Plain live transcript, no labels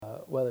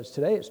whether it's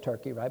today it's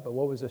Turkey, right? But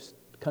what was this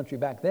country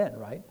back then,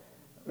 right?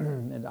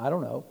 And I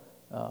don't know.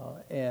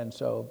 And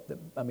so,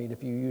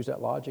 if you use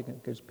that logic,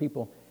 because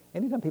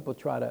anytime people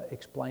try to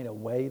explain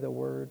away the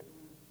word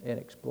and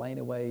explain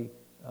away,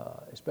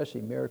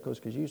 especially miracles,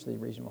 because usually the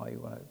reason why you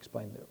want to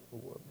explain the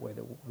way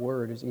the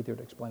word is either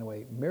to explain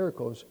away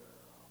miracles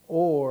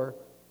or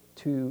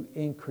to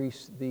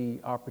increase the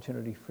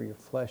opportunity for your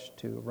flesh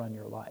to run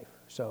your life.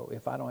 So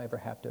if I don't ever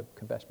have to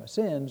confess my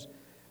sins,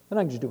 then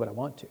I can just do what I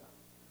want to.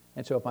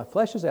 And so if my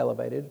flesh is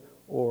elevated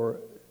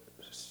or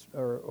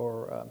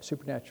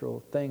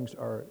supernatural things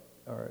are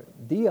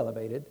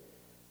de-elevated,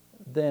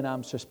 then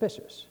I'm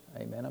suspicious.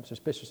 Amen. I'm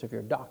suspicious of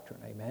your doctrine.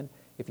 Amen.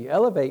 If you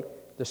elevate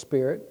the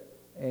Spirit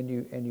and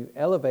you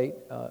elevate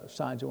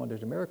signs and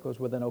wonders and miracles,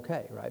 well then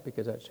okay, right?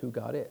 Because that's who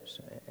God is.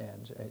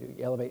 And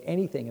you elevate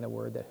anything in the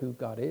Word that who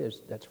God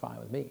is, that's fine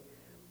with me.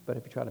 But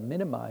if you try to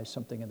minimize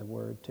something in the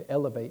Word to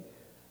elevate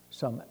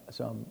some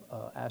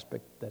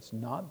aspect that's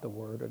not the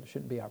Word or that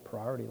shouldn't be our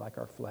priority, like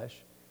our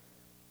flesh,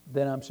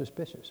 then I'm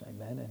suspicious.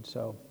 Amen. And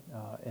so,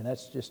 and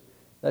that's just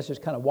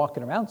kind of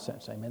walking around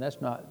sense. Amen. That's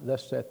not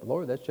thus saith the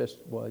Lord. That's just,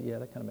 well, yeah,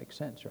 that kind of makes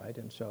sense, right?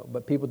 And so,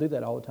 but people do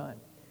that all the time.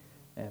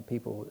 And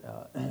people,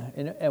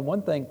 and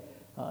one thing,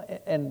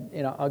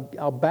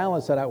 I'll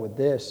balance that out with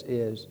this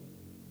is,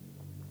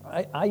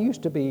 I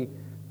used to be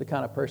the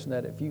kind of person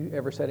that if you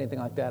ever said anything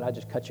like that, I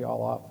just cut you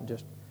all off and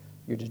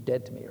you're just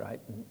dead to me, right?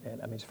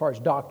 And as far as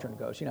doctrine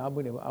goes, I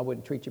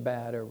wouldn't treat you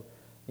bad or,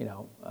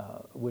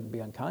 wouldn't be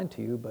unkind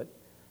to you, but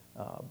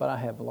I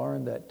have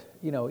learned that,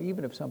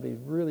 even if somebody's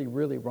really,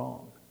 really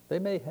wrong, they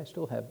may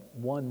still have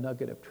one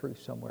nugget of truth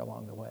somewhere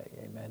along the way.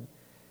 Amen.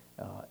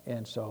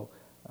 And so,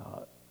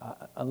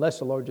 unless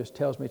the Lord just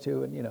tells me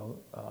to, and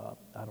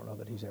I don't know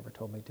that He's ever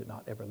told me to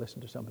not ever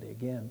listen to somebody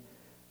again.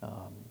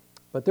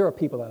 But there are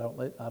people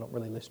that I don't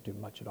really listen to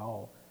much at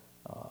all.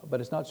 But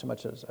it's not so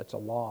much as it's a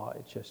law.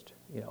 It's just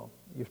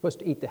you're supposed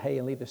to eat the hay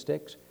and leave the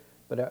sticks.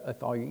 But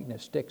if all you're eating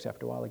is sticks,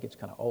 after a while it gets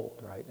kind of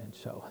old, right? And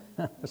so,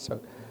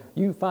 so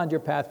you find your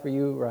path for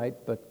you, right?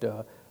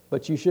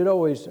 But you should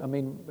always,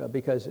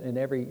 because in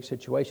every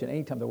situation,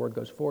 anytime the word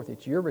goes forth,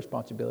 it's your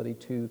responsibility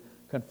to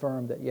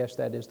confirm that, yes,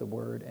 that is the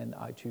word, and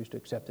I choose to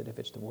accept it if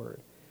it's the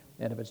word.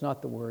 And if it's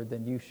not the word,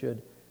 then you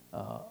should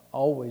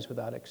always,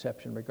 without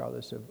exception,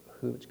 regardless of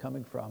who it's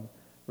coming from,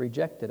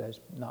 reject it as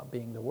not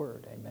being the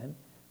word. Amen.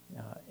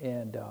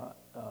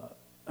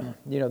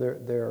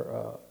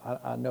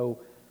 I know,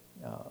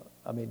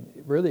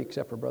 really,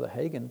 except for Brother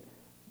Hagin,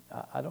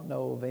 I don't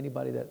know of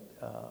anybody that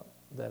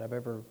I've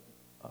ever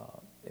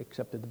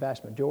accepted the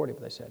vast majority of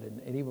what they said.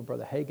 And even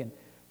Brother Hagin,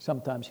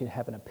 sometimes he'd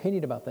have an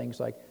opinion about things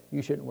like,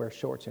 you shouldn't wear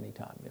shorts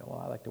anytime.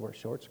 I like to wear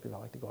shorts because I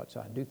like to go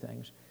outside and do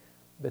things.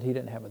 But he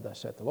didn't have a thus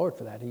saith the Lord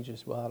for that. He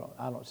just,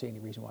 I don't see any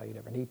reason why you'd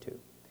ever need to.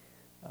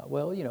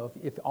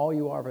 If all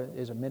you are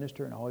is a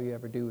minister and all you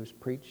ever do is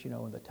preach,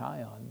 with a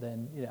tie on,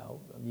 then,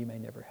 you may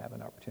never have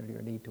an opportunity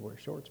or need to wear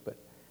shorts.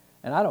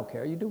 And I don't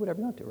care. You do whatever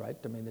you want to, right?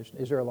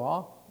 Is there a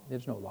law?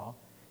 There's no law.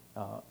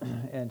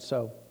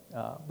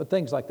 But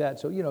things like that.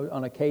 So,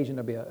 on occasion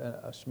there'll be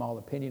a small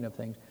opinion of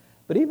things.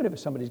 But even if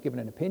somebody's given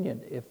an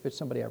opinion, if it's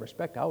somebody I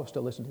respect, I will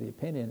still listen to the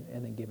opinion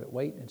and then give it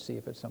weight and see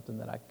if it's something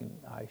that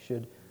I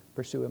should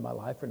pursue in my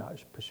life or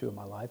not pursue in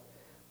my life.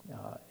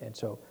 And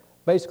so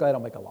basically I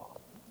don't make a law.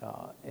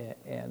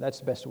 And that's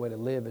the best way to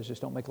live, is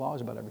just don't make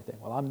laws about everything.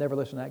 Well, I'm never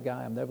listening to that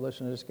guy. I'm never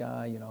listening to this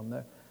guy.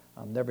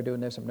 I'm never doing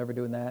this. I'm never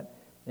doing that.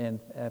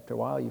 And after a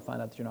while, you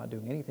find out that you're not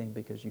doing anything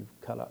because you've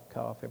cut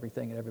off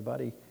everything and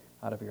everybody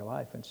out of your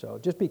life. And so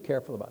just be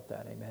careful about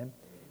that. Amen.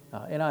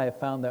 And I have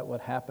found that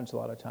what happens a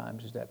lot of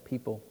times is that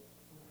people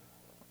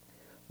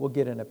will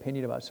get an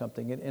opinion about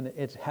something. And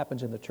it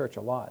happens in the church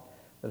a lot.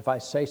 That if I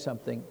say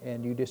something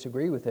and you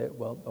disagree with it,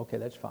 well, okay,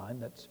 that's fine.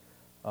 That's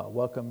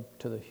welcome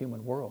to the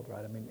human world,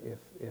 right?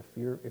 If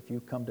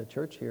you come to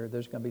church here,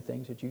 there's going to be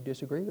things that you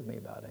disagree with me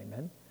about.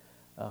 Amen.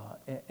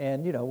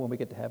 And when we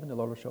get to heaven, the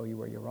Lord will show you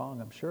where you're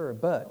wrong, I'm sure.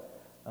 But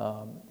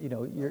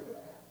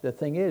the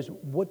thing is,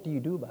 what do you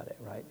do about it,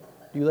 right?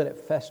 Do you let it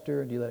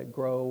fester? Do you let it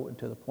grow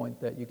to the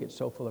point that you get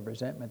so full of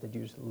resentment that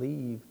you just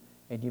leave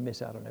and you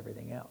miss out on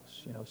everything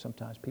else?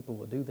 Sometimes people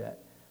will do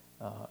that.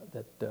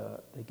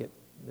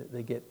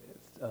 They get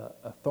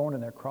a thorn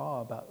in their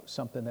craw about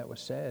something that was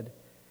said,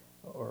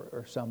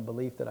 or some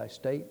belief that I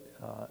state.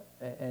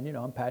 And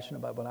I'm passionate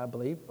about what I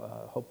believe.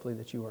 Hopefully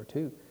that you are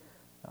too.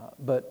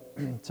 But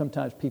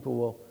sometimes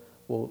people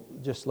will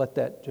just let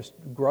that just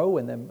grow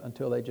in them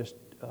until they just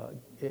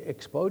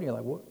explode. And you're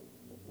like,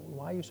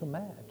 why are you so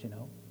mad?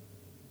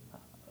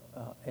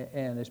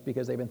 And it's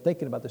because they've been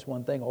thinking about this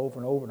one thing over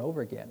and over and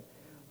over again.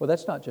 Well,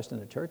 that's not just in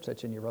the church.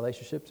 That's in your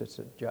relationships. It's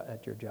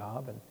at your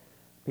job. And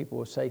people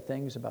will say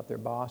things about their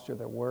boss or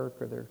their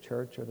work or their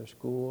church or their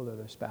school or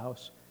their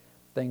spouse,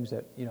 things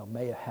that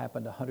may have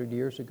happened 100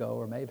 years ago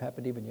or may have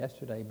happened even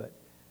yesterday. But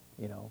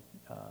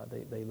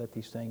they let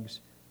these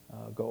things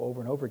go over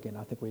and over again.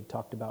 I think we had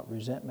talked about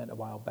resentment a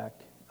while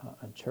back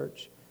in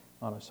church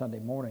on a Sunday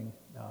morning.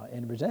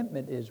 And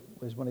resentment is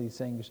one of these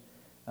things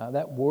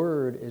That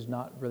word is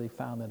not really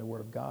found in the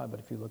Word of God, but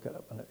if you look it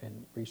up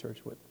and research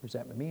what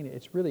resentment means,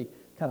 it's really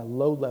kind of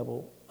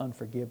low-level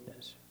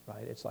unforgiveness,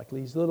 right? It's like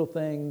these little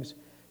things,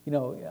 I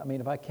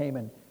mean, if I came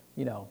and,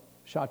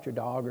 shot your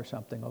dog or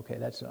something, okay,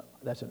 that's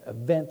an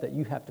event that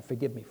you have to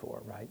forgive me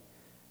for, right?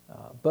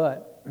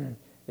 But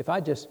if I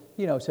just,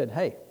 said,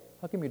 hey,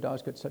 how come your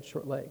dog's got such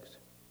short legs?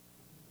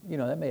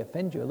 That may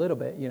offend you a little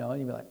bit, and you'd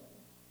be like,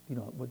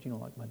 what, you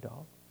don't like my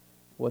dog?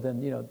 Well,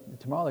 then,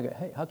 tomorrow they go,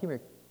 hey, how come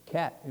your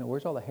cat,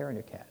 where's all the hair on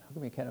your cat? How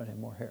come your cat don't have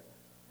more hair?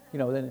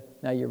 Then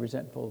now you're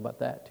resentful about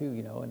that too,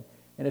 and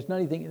it's not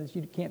anything,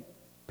 you can't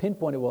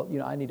pinpoint it, well,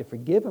 I need to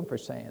forgive him for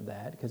saying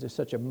that because it's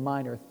such a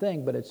minor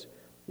thing, but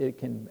it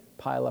can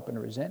pile up in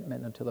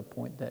resentment until the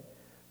point that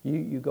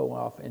you go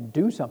off and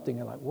do something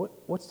and like,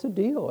 what's the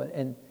deal?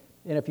 And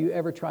if you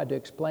ever tried to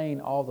explain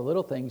all the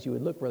little things, you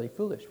would look really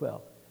foolish.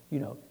 Well,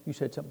 you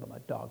said something about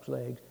my dog's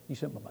legs, you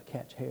said something about my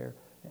cat's hair,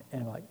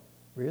 and I'm like,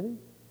 really?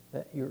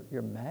 That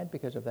you're mad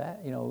because of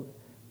that?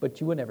 But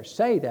you would never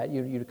say that.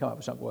 You'd come up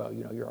with something, well,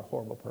 you're a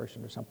horrible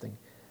person or something.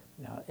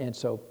 And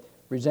so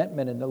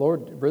resentment, and the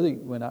Lord really,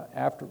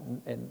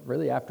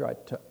 after I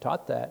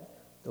taught that,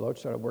 the Lord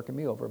started working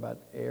me over about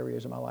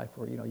areas of my life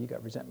where, you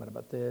got resentment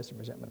about this and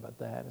resentment about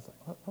that. It's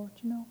like, Lord,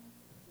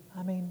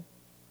 I mean,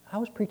 I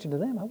was preaching to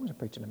them. I wasn't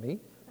preaching to me.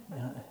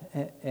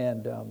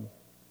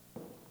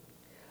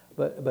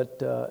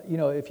 But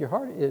if your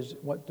heart is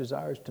what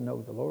desires to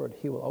know the Lord,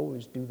 He will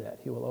always do that.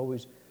 He will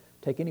always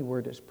take any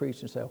word that's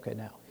preached and say, okay,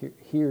 now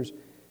here's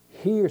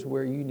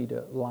where you need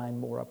to line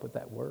more up with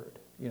that word.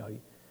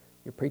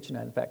 You're preaching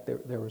that. In fact,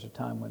 there was a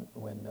time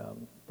when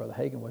Brother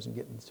Hagin wasn't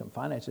getting some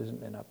finances,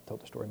 and I've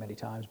told the story many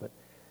times, but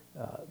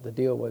the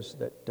deal was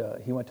that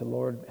he went to the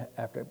Lord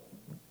after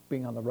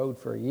being on the road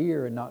for a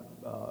year and not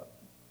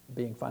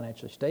being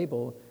financially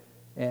stable,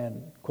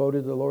 and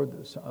quoted the Lord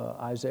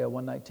Isaiah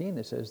 1:19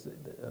 that says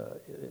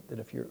that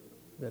if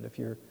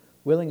you're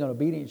willing and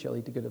obedient, you shall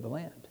eat the good of the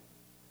land.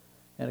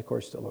 And of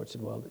course, the Lord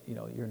said, well,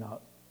 you're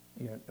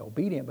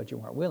obedient, but you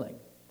weren't willing.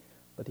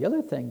 But the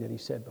other thing that He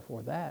said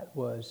before that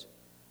was,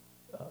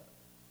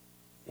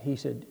 He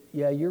said,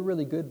 yeah, you're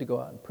really good to go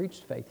out and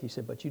preach faith. He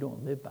said, but you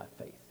don't live by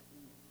faith.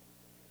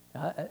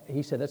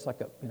 He said that's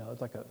like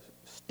it's like a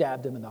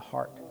stabbed him in the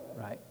heart,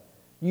 right?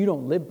 You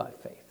don't live by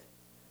faith.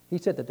 He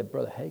said that to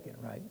Brother Hagin,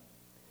 right?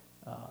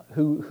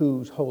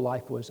 Whose whole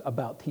life was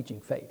about teaching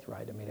faith,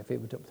 right? I mean, if it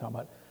was talking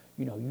about,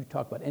 you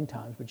talk about end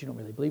times, but you don't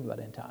really believe about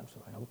end times.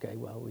 So like, okay,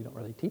 well, we don't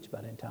really teach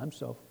about end times,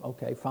 so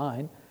okay,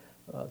 fine.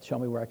 Show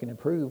me where I can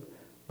improve.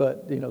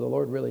 But, the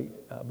Lord really,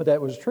 but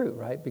that was true,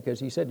 right? Because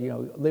He said,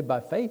 live by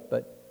faith,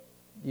 but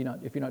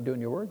if you're not doing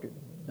your word, you're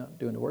not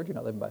doing the word, you're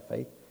not living by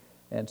faith.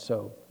 And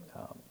so,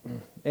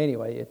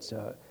 anyway, it's,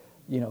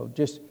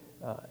 just,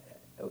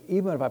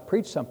 even if I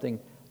preach something,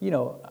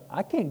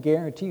 I can't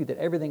guarantee you that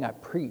everything I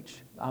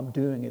preach, I'm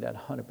doing it at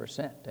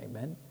 100%,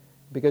 amen?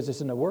 Because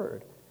it's in the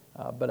Word.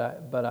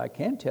 But I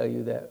can tell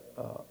you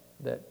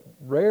that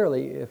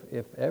rarely,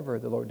 if ever,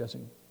 the Lord does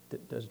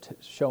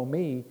show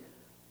me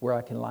where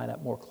I can line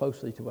up more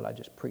closely to what I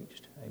just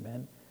preached,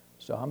 amen?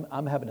 So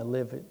I'm having to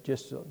live it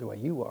just the way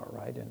you are,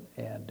 right?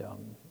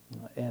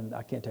 And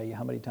I can't tell you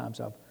how many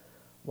times I've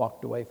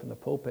walked away from the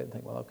pulpit and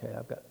think, well, okay,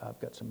 I've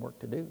got some work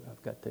to do.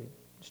 I've got to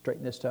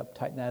straighten this up,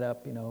 tighten that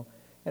up, And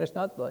it's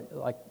not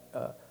like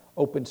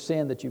open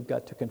sin that you've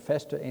got to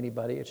confess to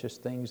anybody. It's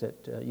just things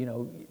that,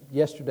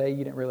 yesterday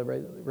you didn't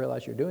really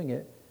realize you're doing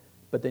it,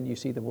 but then you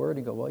see the Word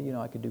and go,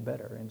 well, I could do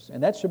better.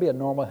 And that should be a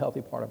normal,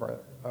 healthy part of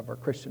our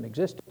Christian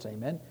existence,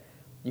 amen?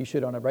 You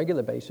should, on a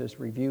regular basis,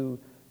 review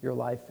your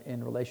life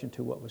in relation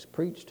to what was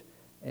preached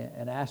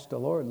and ask the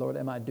Lord,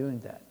 am I doing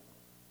that?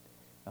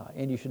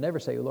 And you should never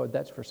say, Lord,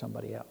 that's for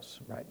somebody else,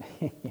 right?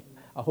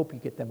 I hope you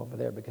get them over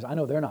there because I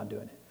know they're not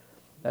doing it.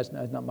 That's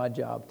not my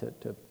job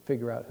to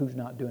figure out who's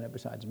not doing it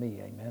besides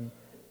me, amen?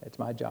 It's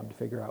my job to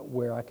figure out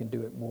where I can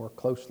do it more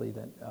closely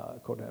than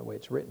according to the way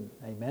it's written,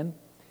 amen?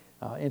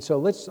 And so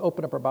let's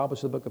open up our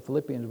Bibles to the book of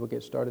Philippians. We'll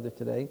get started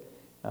today.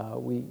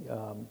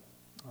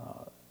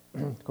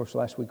 Of course,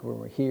 last week we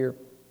were here,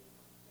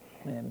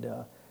 and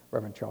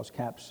Reverend Charles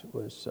Capps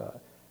was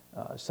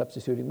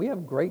substituting. We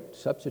have great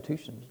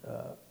substitution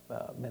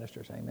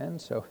ministers, amen?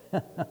 So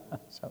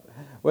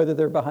whether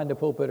they're behind the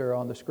pulpit or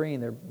on the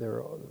screen,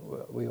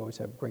 we always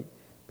have great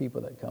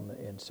people that come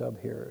and sub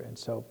here. And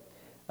so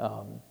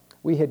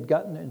we had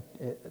gotten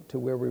to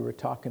where we were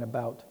talking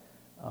about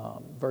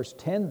verse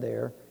 10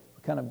 there.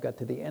 We kind of got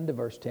to the end of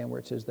verse 10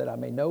 where it says that I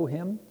may know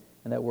Him.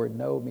 And that word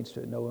know means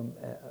to know Him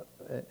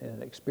in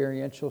an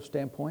experiential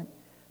standpoint.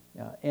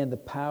 And the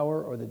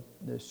power or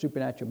the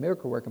supernatural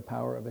miracle working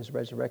power of His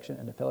resurrection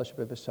and the fellowship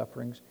of His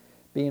sufferings,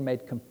 being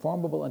made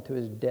conformable unto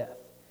His death.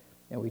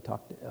 And we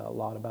talked a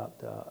lot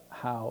about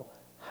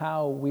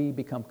how we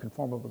become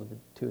conformable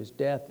to His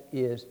death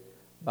is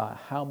by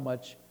how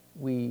much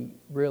we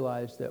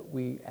realize that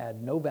we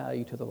add no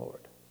value to the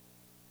Lord.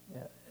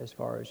 As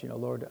far as,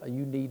 Lord,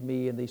 you need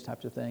me in these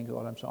types of things.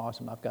 Lord, I'm so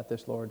awesome. I've got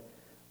this, Lord.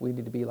 We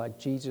need to be like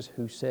Jesus,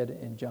 who said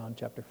in John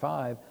chapter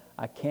 5,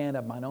 I can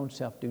of mine own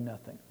self do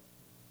nothing.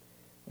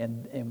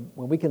 And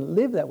when we can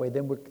live that way,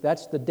 then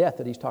that's the death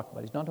that he's talking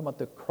about. He's not talking about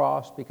the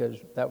cross because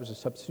that was a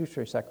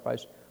substitutionary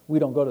sacrifice. We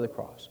don't go to the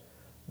cross.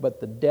 But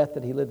the death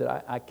that he lived,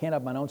 that I can't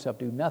of my own self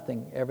do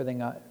nothing. Everything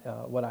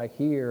what I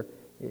hear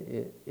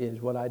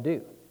is what I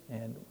do.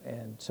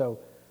 And so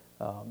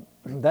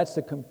that's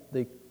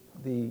the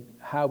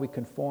how we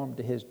conform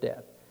to his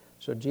death.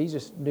 So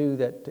Jesus knew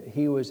that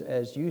he was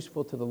as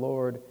useful to the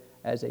Lord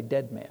as a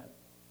dead man.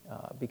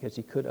 Because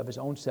he could of his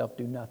own self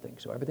do nothing.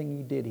 So everything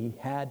he did, he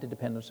had to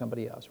depend on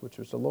somebody else, which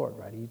was the Lord,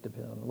 right? He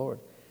depended on the Lord.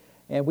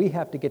 And we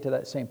have to get to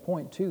that same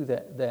point, too,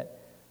 that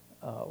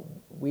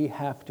we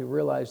have to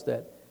realize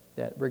that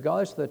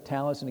regardless of the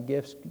talents and the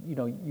gifts,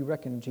 you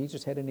reckon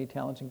Jesus had any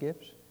talents and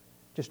gifts?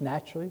 Just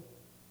naturally?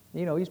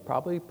 He's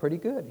probably pretty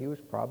good. He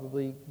was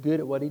probably good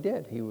at what he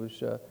did. He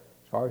was, as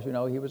far as we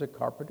know, he was a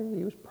carpenter.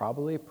 He was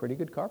probably a pretty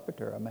good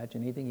carpenter. I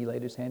imagine anything he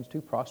laid his hands to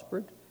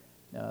prospered.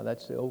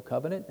 That's the old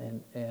covenant,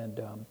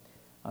 and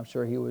I'm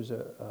sure he was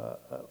a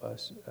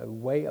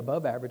way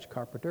above average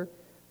carpenter,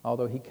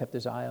 although he kept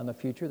his eye on the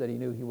future, that he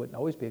knew he wouldn't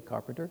always be a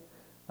carpenter.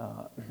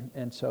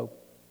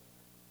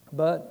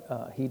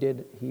 But he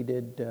did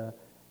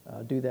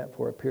do that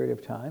for a period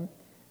of time,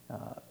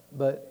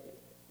 but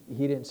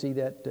he didn't see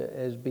that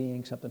as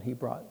being something he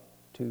brought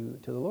to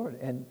the Lord.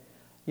 And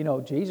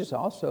Jesus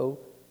also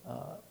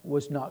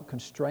was not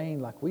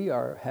constrained like we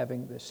are,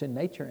 having the sin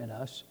nature in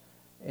us.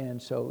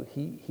 And so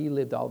he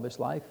lived all of his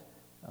life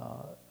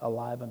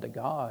alive unto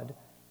God,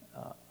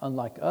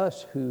 unlike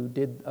us, who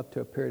did up to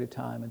a period of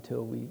time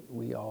until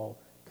we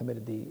all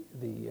committed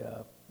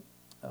the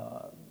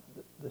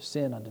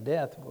sin unto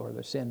death, or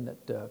the sin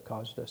that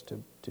caused us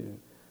to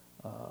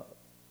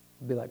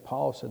be like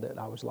Paul said, that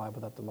I was alive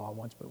without the law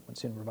once, but when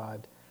sin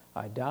revived,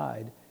 I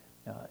died.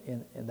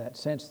 In that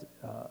sense,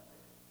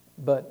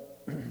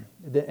 but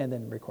and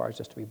then requires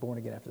us to be born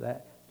again after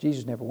that.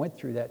 Jesus never went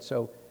through that,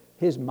 so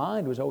his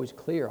mind was always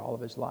clear all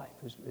of his life,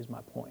 is my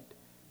point.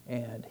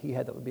 And he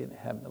had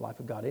having the life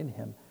of God in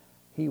him.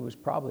 He was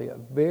probably a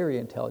very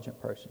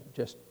intelligent person,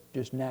 just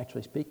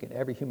naturally speaking.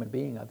 Every human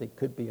being, I think,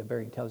 could be a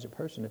very intelligent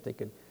person if they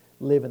could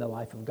live in the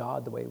life of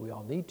God the way we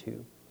all need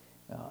to.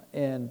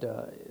 And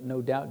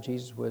no doubt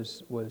Jesus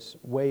was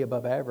way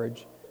above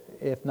average,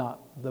 if not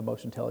the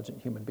most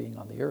intelligent human being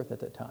on the earth at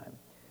that time.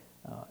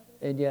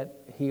 And yet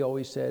he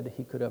always said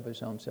he could of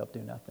his own self do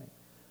nothing.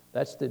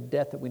 That's the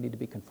death that we need to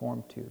be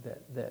conformed to,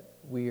 that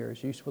we are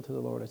as useful to the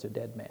Lord as a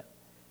dead man,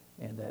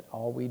 and that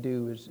all we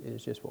do is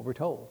just what we're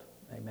told.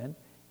 Amen?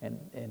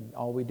 And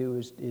all we do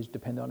is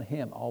depend on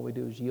him. All we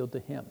do is yield to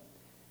him.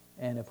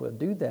 And if we'll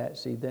do that,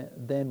 see,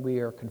 then we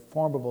are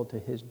conformable to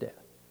his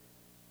death.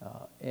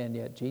 And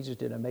yet Jesus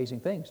did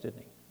amazing things,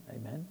 didn't he?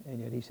 Amen? And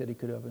yet he said he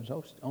could of his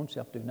own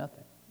self do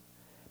nothing.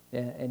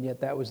 And yet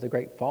that was the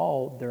great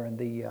fall during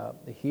the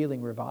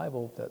healing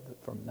revival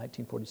from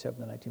 1947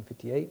 to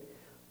 1958.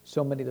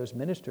 So many of those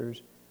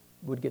ministers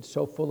would get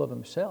so full of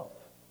himself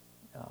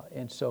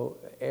and so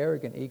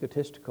arrogant,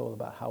 egotistical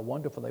about how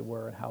wonderful they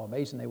were and how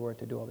amazing they were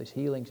to do all these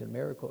healings and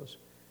miracles.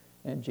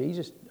 And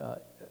Jesus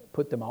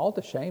put them all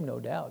to shame,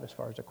 no doubt, as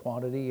far as the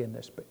quantity and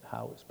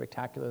how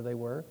spectacular they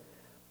were.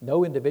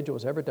 No individual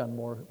has ever done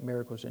more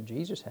miracles than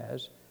Jesus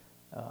has,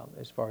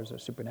 as far as the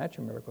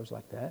supernatural miracles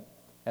like that.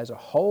 As a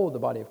whole, the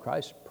body of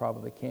Christ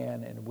probably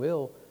can and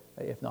will,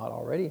 if not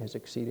already, has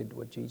exceeded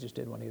what Jesus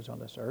did when he was on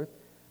this earth.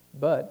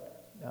 But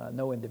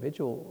no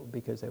individual,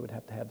 because they would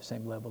have to have the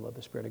same level of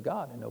the Spirit of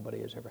God, and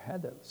nobody has ever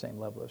had the same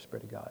level of the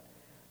Spirit of God.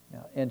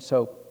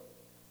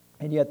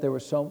 And yet there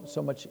was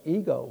so much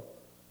ego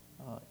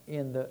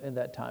in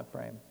that time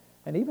frame.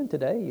 And even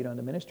today, in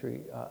the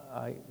ministry,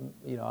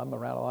 I'm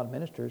around a lot of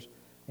ministers,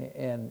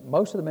 and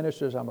most of the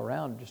ministers I'm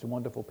around are just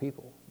wonderful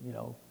people.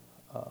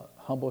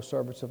 Humble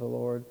servants of the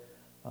Lord,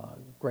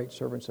 great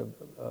servants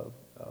of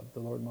the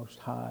Lord Most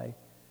High.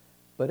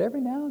 But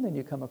every now and then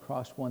you come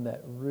across one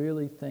that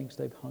really thinks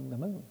they've hung the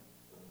moon.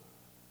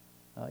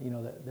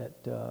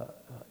 That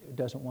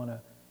doesn't want to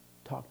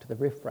talk to the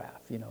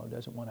riffraff,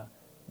 doesn't want to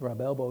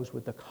rub elbows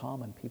with the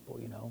common people,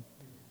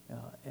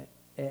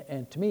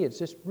 And to me, it's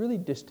just really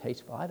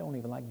distasteful. I don't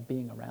even like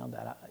being around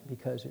that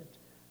because it's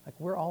like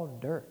we're all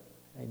dirt,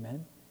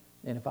 amen?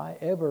 And if I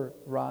ever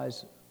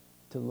rise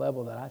to the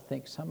level that I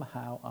think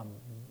somehow I'm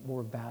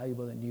more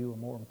valuable than you or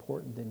more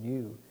important than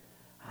you,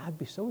 I'd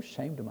be so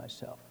ashamed of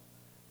myself.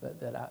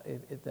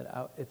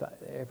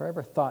 If I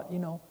ever thought,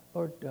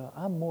 Lord,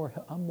 I'm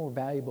more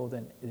valuable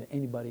than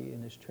anybody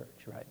in this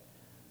church, right?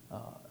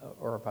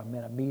 Or if I'm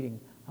at a meeting,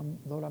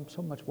 Lord, I'm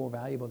so much more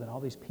valuable than all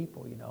these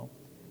people,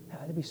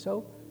 It'd be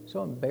so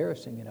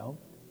embarrassing,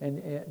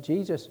 And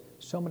Jesus,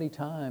 so many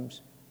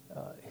times,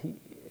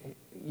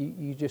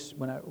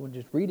 when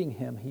just reading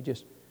him, he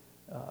just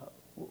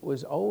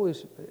was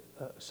always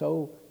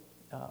so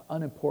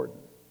unimportant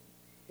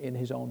in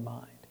his own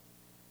mind.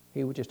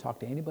 He would just talk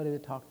to anybody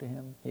that talked to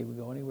him. He would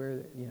go anywhere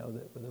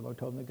that the Lord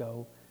told him to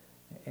go,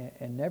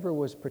 and never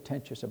was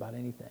pretentious about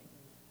anything.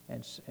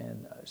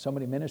 And so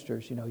many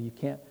ministers, you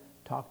can't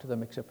talk to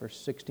them except for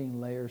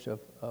 16 layers of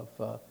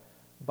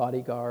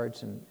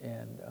bodyguards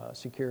and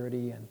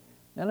security,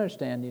 And I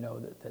understand,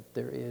 that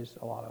there is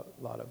a lot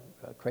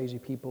of crazy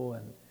people,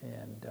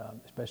 and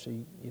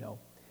especially,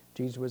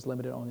 Jesus was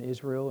limited on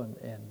Israel,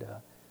 and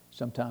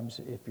sometimes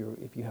if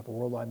you have a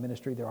worldwide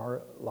ministry, there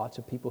are lots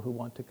of people who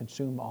want to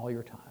consume all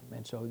your time,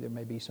 and so there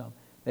may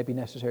be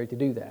necessary to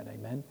do that.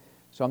 Amen.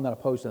 So I'm not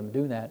opposed to them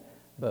doing that,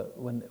 but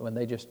when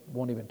they just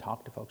won't even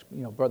talk to folks,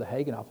 Brother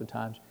Hagin,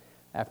 oftentimes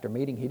after a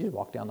meeting, he just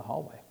walked down the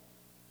hallway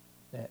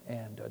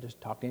and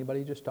just talk to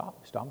anybody. Just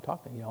stop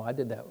talking. I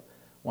did that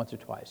once or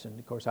twice, and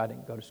of course I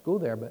didn't go to school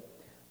there, but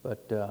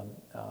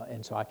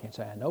and so I can't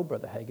say I know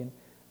Brother Hagin,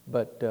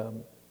 but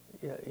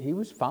yeah, he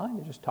was fine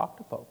to just talk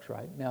to folks,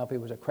 right? Now, if he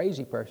was a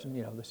crazy person,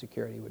 the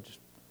security would just,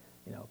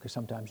 because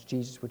sometimes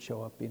Jesus would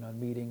show up, in a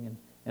meeting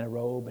in a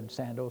robe and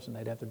sandals, and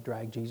they'd have to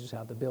drag Jesus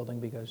out of the building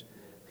because,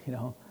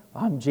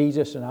 I'm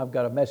Jesus and I've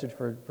got a message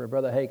for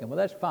Brother Hagin. Well,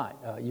 that's fine.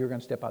 You're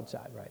going to step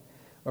outside, right?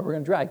 Or we're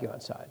going to drag you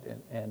outside,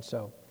 and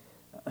so,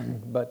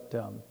 but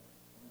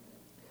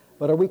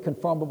are we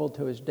conformable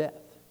to his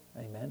death?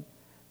 Amen.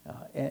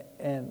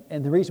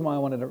 And the reason why I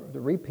wanted to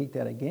repeat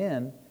that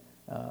again,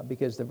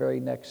 because the very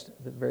next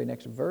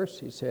verse,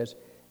 he says,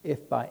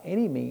 "If by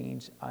any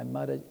means I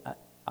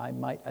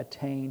might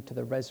attain to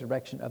the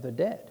resurrection of the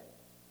dead."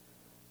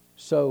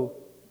 So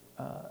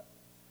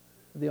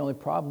the only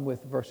problem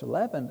with verse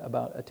 11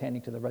 about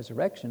attaining to the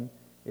resurrection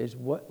is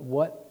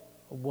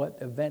what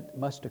event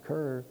must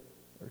occur,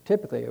 or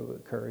typically it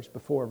occurs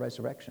before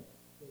resurrection?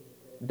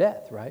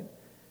 Death, right?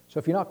 So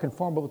if you're not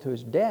conformable to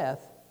his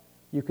death,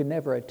 you can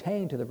never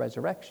attain to the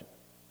resurrection.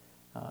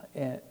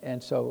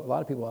 And so a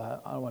lot of people,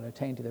 I don't want to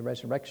attain to the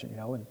resurrection,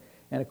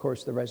 and of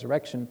course the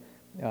resurrection,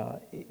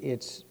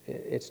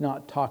 it's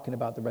not talking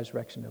about the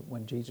resurrection of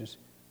when Jesus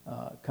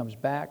comes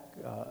back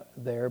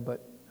there,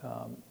 but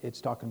it's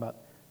talking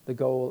about the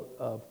goal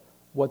of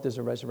what does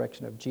the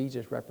resurrection of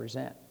Jesus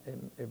represent.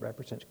 It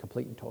represents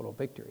complete and total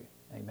victory.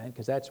 Amen.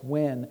 Because that's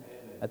when,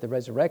 at the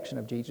resurrection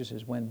of Jesus,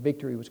 is when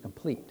victory was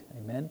complete.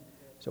 Amen.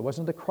 So it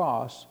wasn't the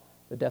cross.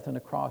 The death on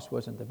the cross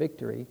wasn't the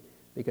victory,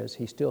 because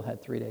he still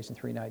had 3 days and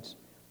 3 nights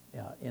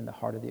in the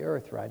heart of the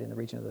earth, right, in the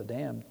region of the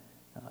damned.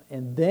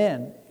 And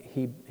then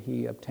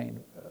he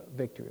obtained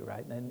victory,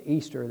 right? And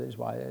Easter is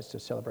why it's a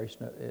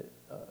celebration,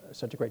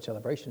 such a great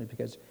celebration, is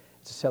because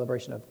it's a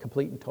celebration of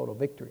complete and total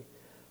victory.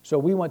 So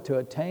we want to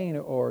attain,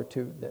 or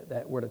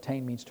that word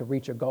attain means to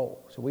reach a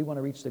goal. So we want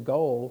to reach the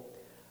goal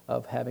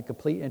of having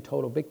complete and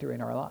total victory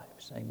in our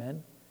lives.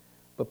 Amen?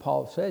 But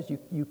Paul says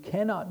you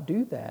cannot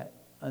do that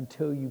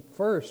until you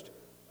first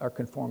are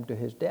conformed to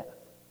his death.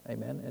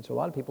 Amen? And so a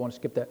lot of people want to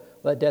skip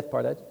that death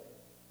part.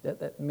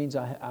 That means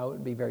I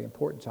would be very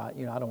important. So I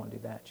don't want to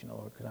do that,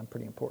 because I'm a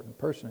pretty important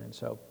person. And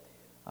so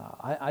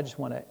I just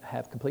want to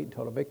have complete and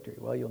total victory.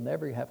 Well, you'll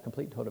never have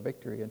complete and total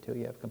victory until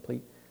you have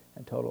complete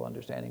and total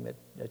understanding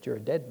that you're a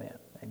dead man.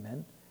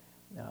 Amen?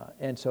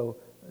 And so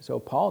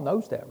Paul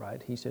knows that,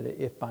 right? He said,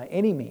 if by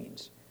any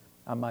means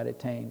I might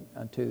attain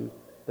unto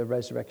the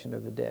resurrection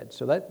of the dead.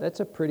 So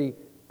that's a pretty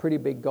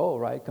big goal,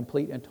 right?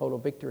 Complete and total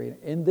victory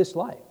in this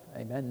life.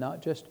 Amen?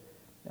 Not just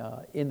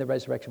in the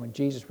resurrection when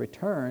Jesus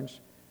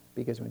returns,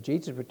 because when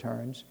Jesus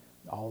returns,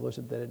 all those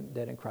that are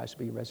dead in Christ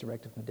will be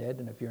resurrected from the dead.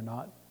 And if you're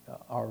not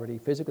already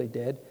physically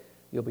dead,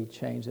 you'll be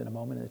changed in a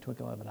moment, in the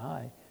twinkling of an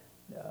eye.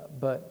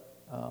 But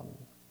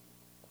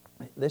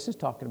this is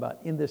talking about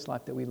in this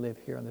life that we live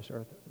here on this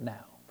earth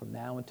now. From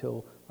now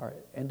until our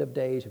end of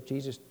days, if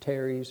Jesus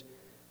tarries,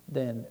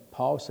 then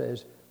Paul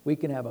says we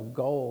can have a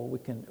goal. We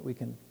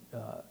can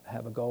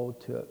have a goal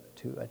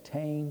to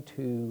attain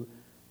to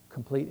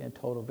complete and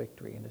total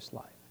victory in this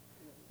life.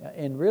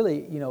 And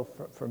really,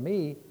 for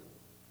me,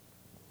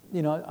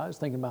 I was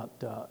thinking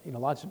about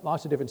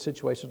lots of different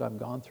situations I've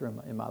gone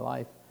through in my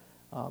life.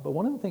 But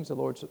one of the things the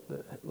Lord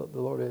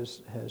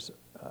has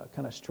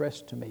kind of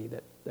stressed to me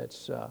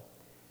that's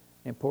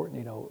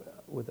important,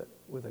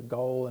 with a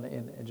goal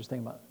and just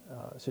thinking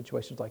about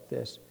situations like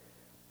this.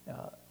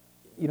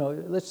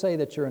 Let's say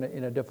that you're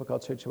in a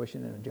difficult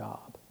situation in a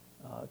job,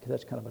 because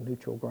that's kind of a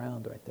neutral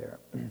ground right there.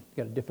 You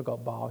got a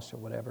difficult boss or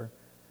whatever.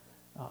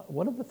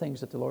 One of the things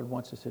that the Lord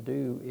wants us to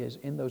do is,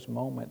 in those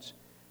moments,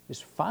 is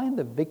find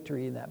the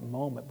victory in that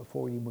moment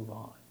before you move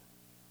on.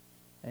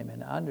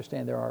 Amen. I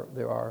understand there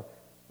are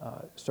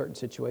certain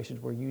situations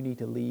where you need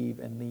to leave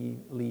and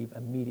leave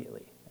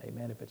immediately.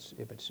 Amen. If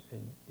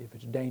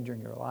it's danger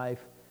in your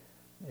life,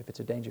 if it's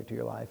a danger to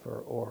your life,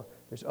 or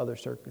there's other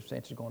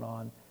circumstances going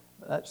on.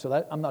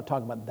 I'm not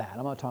talking about that.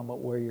 I'm not talking about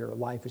where your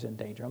life is in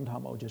danger. I'm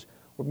talking about just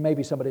where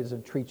maybe somebody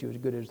doesn't treat you as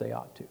good as they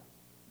ought to.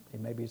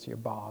 And maybe it's your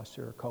boss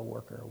or a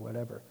coworker or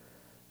whatever.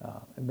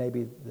 And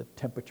maybe the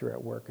temperature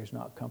at work is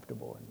not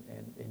comfortable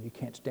and you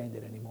can't stand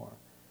it anymore.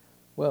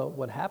 Well,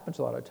 what happens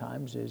a lot of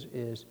times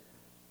is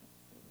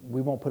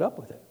we won't put up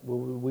with it.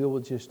 We will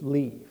just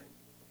leave.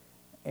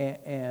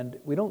 And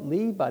we don't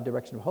leave by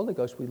direction of the Holy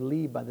Ghost. We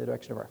leave by the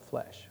direction of our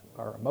flesh,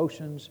 our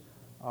emotions,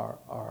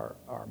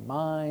 our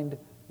mind,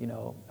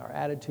 our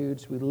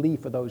attitudes. We leave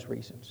for those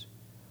reasons.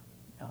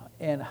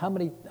 And how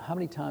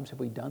many times have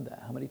we done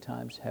that? How many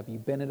times have you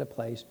been in a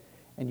place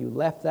and you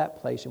left that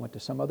place and went to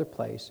some other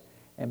place,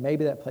 and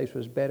maybe that place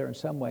was better in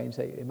some way, and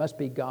say, it must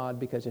be God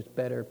because it's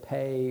better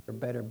pay or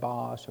better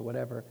boss or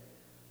whatever.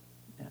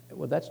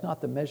 Well, that's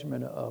not the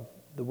measurement of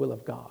the will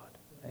of God.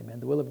 Amen.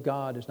 The will of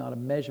God is not a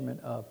measurement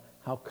of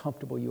how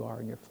comfortable you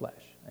are in your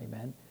flesh.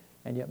 Amen.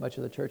 And yet much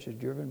of the church is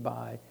driven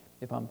by,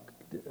 if I'm,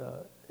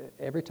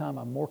 every time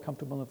I'm more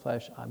comfortable in the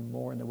flesh, I'm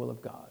more in the will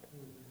of God.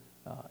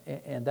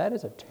 And that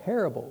is a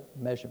terrible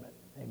measurement.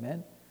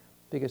 Amen.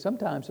 Because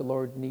sometimes the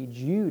Lord needs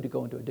you to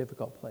go into a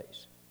difficult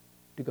place,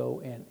 to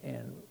go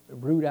and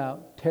root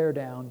out, tear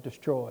down,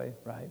 destroy,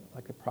 right,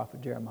 like the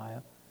prophet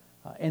Jeremiah,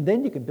 and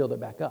then you can build it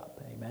back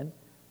up, amen.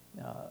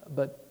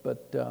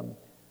 But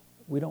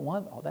we don't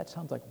want all that.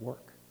 Sounds like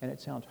work, and it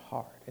sounds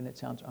hard, and it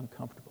sounds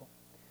uncomfortable.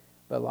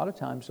 But a lot of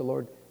times the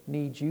Lord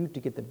needs you to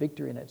get the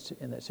victory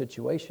in that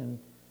situation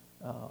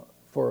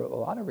for a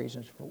lot of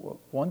reasons. For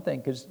one thing,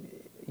 because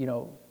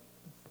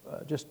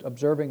just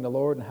observing the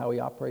Lord and how He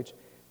operates,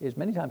 is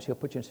many times He'll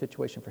put you in a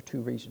situation for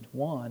two reasons.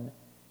 One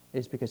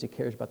is because He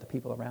cares about the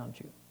people around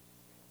you,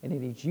 and He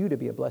needs you to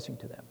be a blessing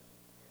to them.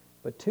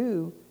 But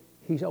two,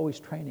 He's always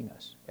training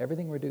us.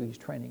 Everything we do, He's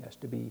training us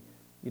to be,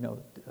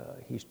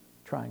 He's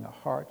trying our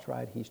hearts,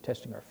 right? He's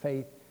testing our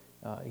faith.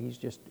 He's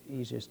just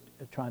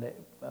trying to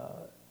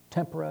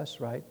temper us,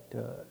 right?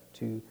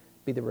 To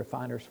be the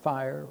refiner's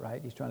fire,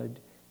 right? He's trying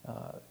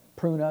to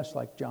prune us,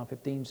 like John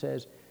 15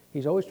 says.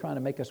 He's always trying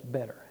to make us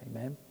better,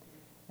 amen?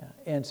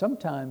 And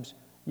sometimes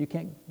you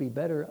can't be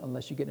better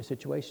unless you get in a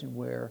situation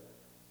where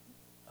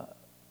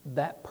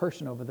that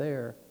person over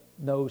there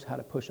knows how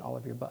to push all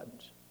of your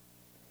buttons.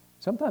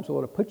 Sometimes the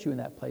Lord will put you in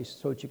that place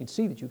so that you can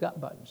see that you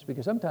got buttons.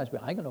 Because sometimes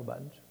I ain't got no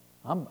buttons.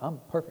 I'm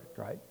perfect,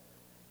 right?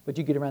 But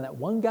you get around that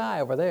one guy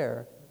over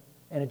there,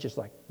 and it's just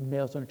like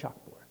nails on a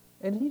chalkboard.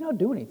 And he don't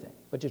do anything,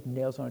 but just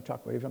nails on a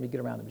chalkboard. Every time you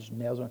get around him, just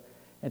nails on.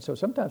 And so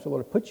sometimes the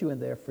Lord will put you in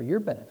there for your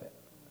benefit.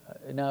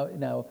 Now,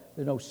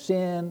 there's no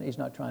sin. He's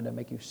not trying to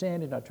make you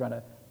sin. He's not trying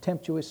to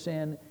tempt you with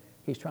sin.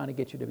 He's trying to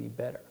get you to be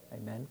better.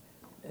 Amen.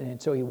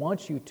 And so He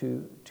wants you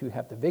to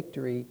have the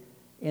victory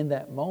in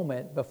that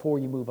moment before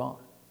you move on.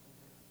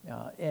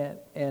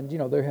 And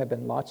there have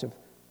been lots of,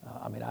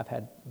 I've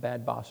had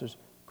bad bosses.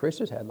 Chris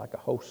has had like a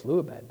whole slew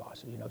of bad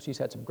bosses. She's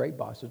had some great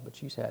bosses, but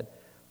she's had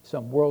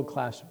some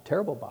world-class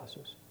terrible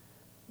bosses.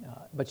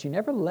 But she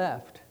never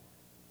left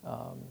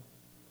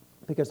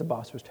because the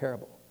boss was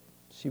terrible.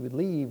 She would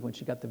leave when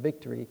she got the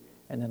victory,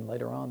 and then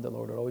later on the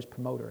Lord would always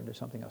promote her into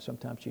something else.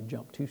 Sometimes she'd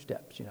jump 2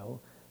 steps,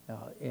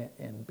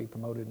 and be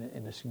promoted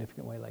in a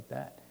significant way like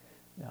that.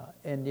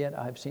 And yet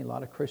I've seen a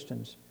lot of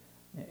Christians.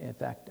 In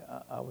fact,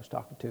 I was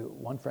talking to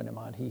one friend of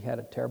mine. He had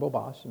a terrible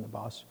boss, and the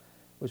boss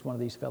was one of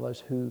these fellows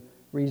who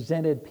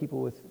resented people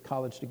with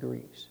college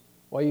degrees.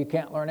 Well, you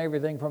can't learn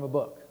everything from a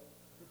book.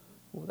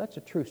 Well, that's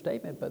a true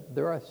statement, but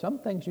there are some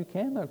things you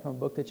can learn from a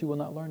book that you will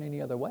not learn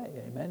any other way.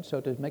 Amen? So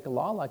to make a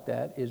law like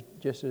that is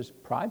just as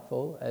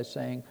prideful as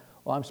saying,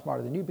 well, I'm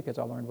smarter than you because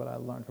I learned what I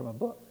learned from a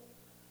book.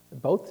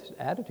 Both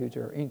attitudes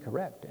are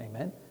incorrect.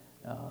 Amen?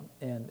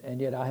 And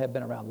yet I have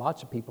been around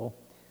lots of people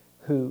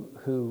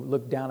who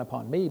look down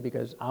upon me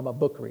because I'm a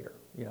book reader.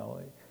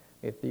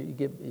 If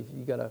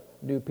you got a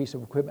new piece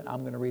of equipment,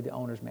 I'm going to read the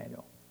owner's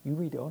manual. You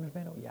read the owner's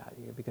manual? Yeah,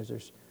 because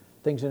there's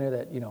things in there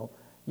that,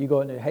 you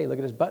go in there, hey, look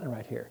at this button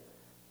right here.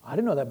 I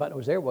didn't know that button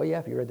was there. Well, yeah,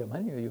 if you read the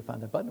manual, you'll find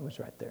the button was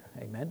right there.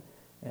 Amen?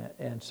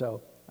 And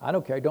so I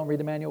don't care. Don't read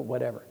the manual,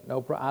 whatever.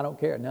 I don't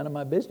care. None of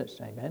my business.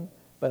 Amen?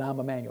 But I'm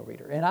a manual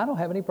reader. And I don't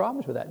have any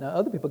problems with that. Now,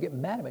 other people get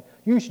mad at me.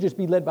 You should just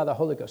be led by the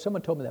Holy Ghost.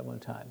 Someone told me that one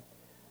time.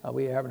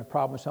 We were having a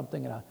problem with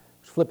something, and I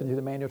was flipping through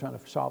the manual trying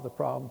to solve the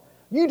problem.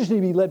 You just need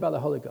to be led by the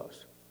Holy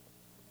Ghost.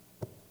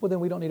 Well, then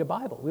we don't need a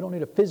Bible. We don't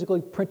need a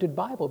physically printed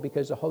Bible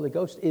because the Holy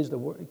Ghost is the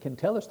Word, can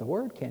tell us the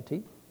Word, can't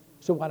He?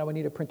 So why do we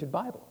need a printed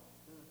Bible?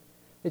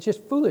 It's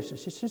just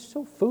foolishness. It's just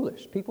so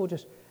foolish. People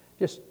just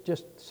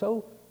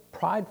so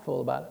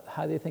prideful about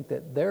how they think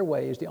that their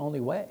way is the only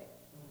way.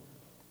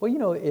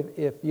 Well,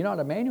 if you're not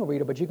a manual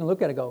reader, but you can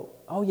look at it and go,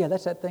 oh, yeah,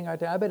 that's that thing right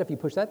there. I bet if you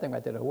push that thing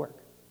right there, it'll work.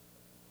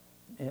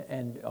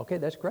 And okay,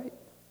 that's great.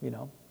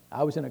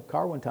 I was in a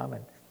car one time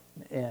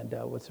and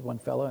with one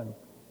fellow, and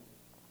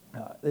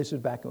this was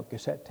back with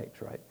cassette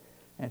tapes, right?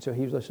 And so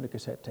he was listening to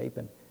cassette tape,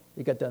 and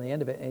he got down the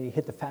end of it, and he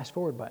hit the fast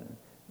forward button.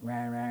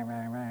 And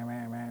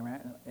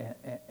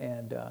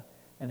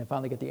then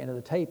finally get the end of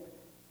the tape,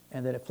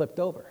 and then it flipped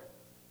over.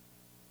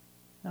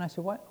 And I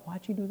said,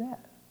 why'd you do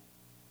that?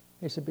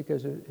 He said,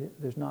 because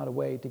there's not a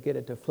way to get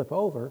it to flip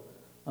over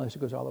unless it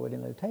goes all the way to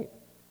the end of the tape.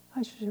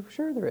 I said,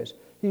 sure there is.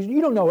 He said, you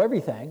don't know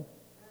everything.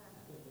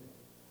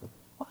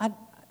 Well,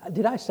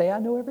 did I say I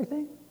know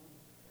everything?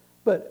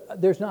 But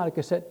there's not a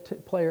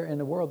cassette player in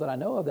the world that I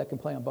know of that can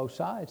play on both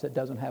sides that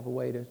doesn't have a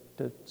way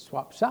to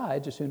swap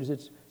sides as soon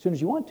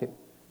as you want to.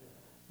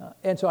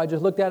 And so I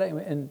just looked at it,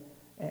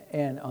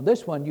 and on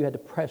this one, you had to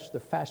press the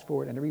fast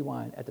forward and the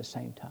rewind at the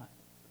same time.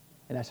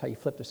 And that's how you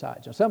flip the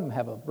sides. Now, some of them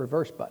have a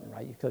reverse button,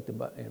 right? You click the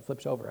button and it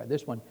flips over. Right?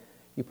 This one,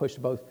 you push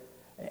both.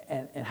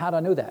 And how do I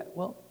know that?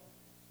 Well,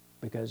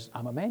 because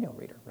I'm a manual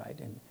reader, right?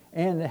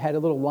 And it had a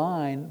little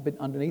line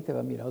underneath of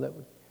them, that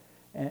would,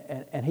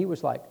 and he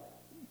was like,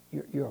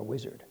 you're a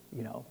wizard,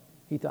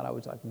 He thought I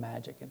was like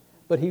magic.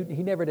 But he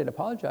never did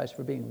apologize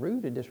for being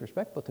rude and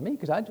disrespectful to me,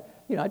 because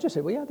I just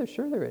said, well, yeah,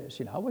 sure there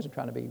is. I wasn't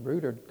trying to be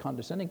rude or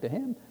condescending to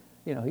him.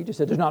 He just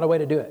said, there's not a way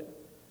to do it.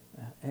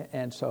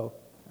 And so,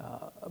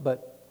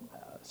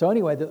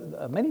 anyway,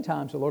 many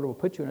times the Lord will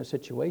put you in a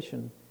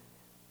situation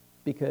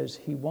because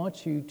He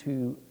wants you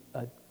to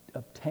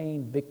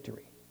obtain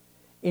victory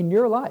in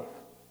your life,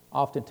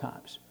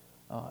 oftentimes.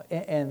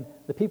 And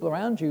the people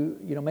around you,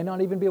 may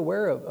not even be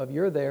aware of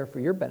you're there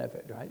for your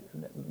benefit, right?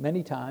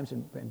 Many times,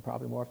 and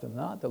probably more often than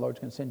not, the Lord's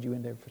going to send you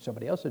in there for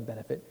somebody else's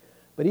benefit.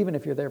 But even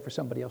if you're there for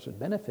somebody else's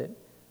benefit,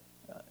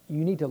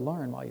 you need to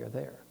learn while you're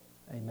there.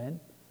 Amen?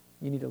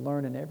 You need to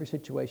learn in every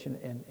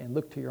situation and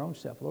look to your own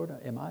self. Lord,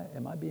 am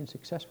I being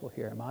successful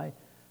here? Am I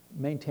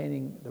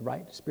maintaining the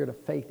right spirit of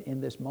faith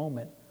in this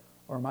moment?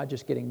 Or am I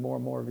just getting more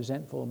and more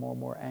resentful and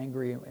more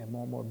angry and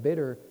more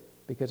bitter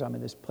because I'm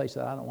in this place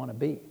that I don't want to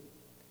be?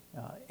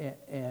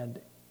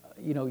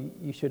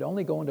 You should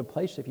only go into a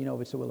place if you know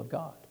if it's the will of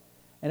God.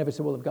 And if it's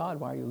the will of God,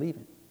 why are you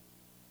leaving?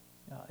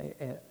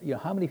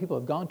 How many people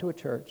have gone to a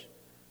church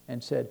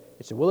and said,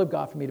 it's the will of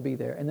God for me to be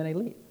there, and then they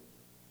leave?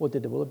 Well,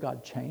 did the will of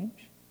God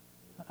change?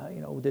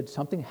 Did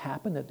something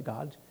happen that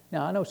God...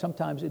 Now, I know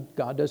sometimes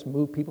God does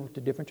move people to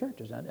different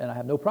churches, and I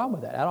have no problem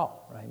with that at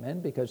all, right,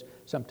 amen? Because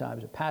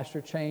sometimes a pastor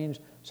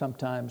changed,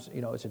 sometimes,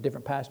 it's a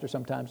different pastor,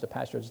 sometimes the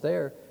pastor that's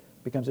there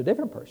becomes a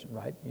different person,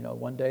 right?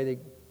 One day they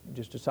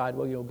just decide,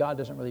 well, God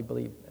doesn't really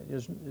believe.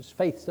 This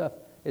faith stuff,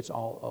 it's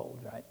all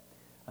old, right?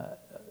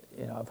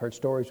 I've heard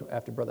stories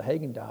after Brother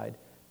Hagin died,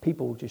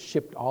 people just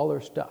shipped all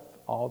their stuff,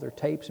 all their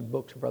tapes and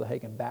books of Brother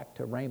Hagin back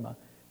to Rhema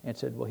and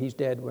said, well, he's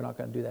dead, we're not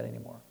going to do that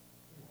anymore.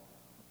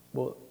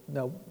 Well,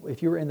 no,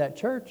 if you were in that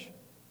church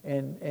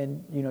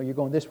and you're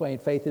going this way, and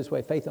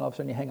all of a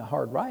sudden you hang a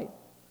hard right,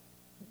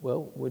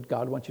 well, would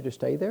God want you to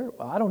stay there?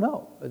 Well, I don't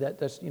know.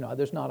 That's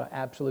there's not an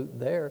absolute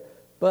there,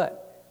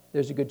 but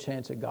there's a good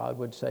chance that God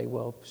would say,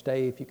 well,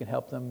 stay if you can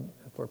help them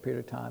for a period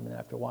of time, and then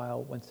after a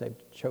while, once they've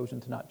chosen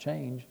to not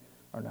change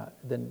or not,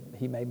 then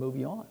He may move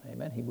you on.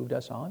 Amen. He moved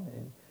us on,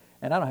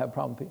 and I don't have a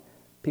problem with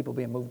people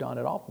being moved on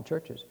at all from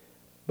churches.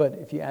 But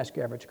if you ask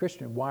your average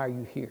Christian, why are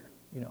you here?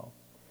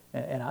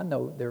 And I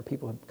know there are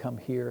people who have come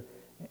here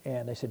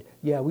and they said,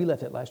 yeah, we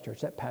left that last church.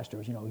 That pastor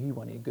was, he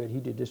wasn't any good. He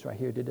did this right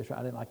here, did this right.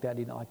 I didn't like that.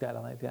 He didn't like that. I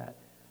didn't like that.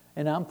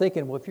 And I'm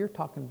thinking, well, if you're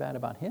talking bad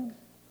about him,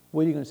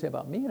 what are you going to say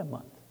about me in a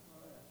month?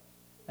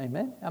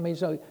 Amen? I mean,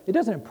 so it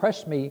doesn't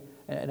impress me.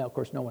 And of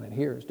course, no one in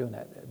here is doing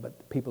that. But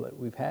the people that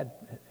we've had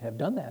have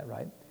done that,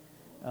 right?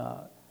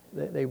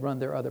 They run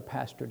their other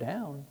pastor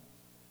down.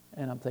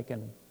 And I'm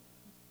thinking,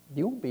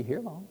 you won't be here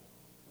long.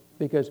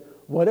 Because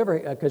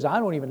I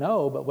don't even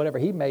know, but whatever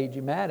he made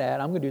you mad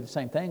at, I'm going to do the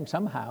same thing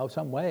somehow,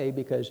 some way,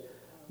 because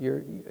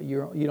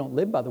you don't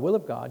live by the will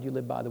of God, you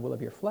live by the will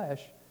of your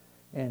flesh.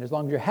 And as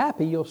long as you're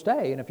happy, you'll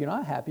stay. And if you're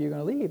not happy, you're going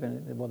to leave.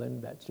 And well,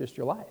 then that's just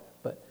your life.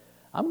 But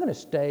I'm going to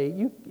stay.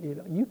 You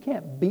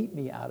can't beat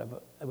me out of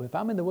it. If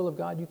I'm in the will of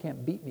God, you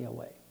can't beat me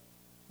away.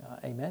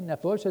 Amen. Now,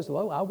 if the Lord says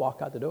hello, I'll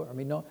walk out the door. I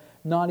mean, no,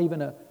 not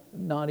even a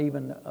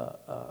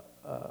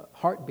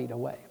heartbeat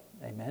away.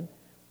 Amen.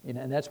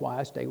 And that's why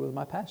I stayed with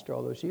my pastor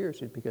all those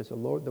years, is because the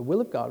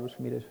will of God was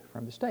for me to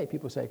stay.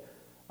 People say,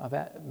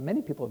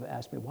 many people have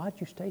asked me, why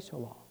did you stay so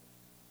long?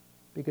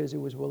 Because it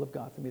was the will of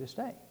God for me to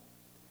stay.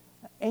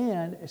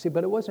 And see,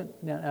 but it wasn't.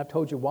 Now I've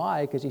told you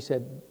why, because he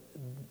said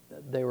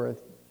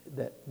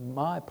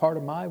that part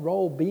of my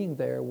role being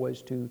there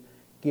was to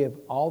give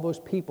all those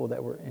people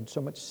that were in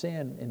so much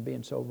sin and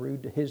being so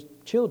rude to his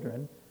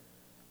children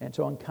and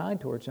so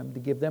unkind towards them, to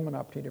give them an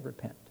opportunity to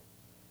repent.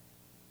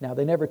 Now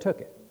they never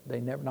took it. They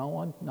never, not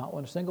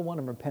one single one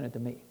of them repented to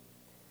me.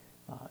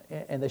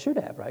 And they should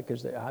have, right?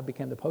 Because I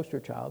became the poster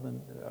child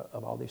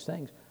of all these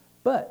things.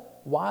 But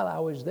while I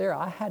was there,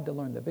 I had to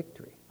learn the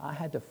victory. I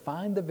had to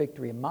find the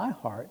victory in my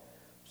heart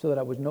so that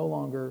I was no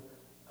longer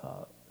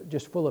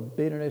just full of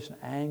bitterness and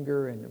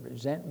anger and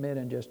resentment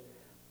and just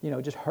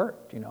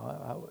hurt. People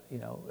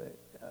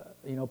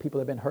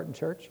have been hurt in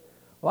church.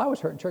 Well, I was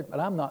hurt in church, but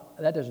I'm not.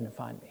 That doesn't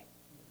define me.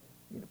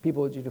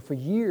 People for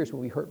years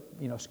will be hurt,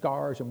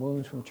 scars and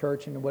wounds from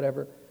church and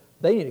whatever.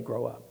 They need to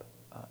grow up.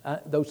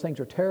 Those things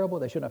are terrible.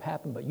 They shouldn't have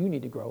happened, but you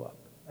need to grow up.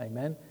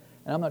 Amen?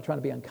 And I'm not trying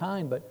to be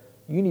unkind, but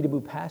you need to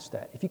move past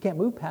that. If you can't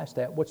move past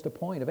that, what's the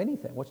point of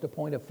anything? What's the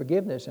point of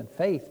forgiveness and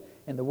faith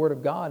in the Word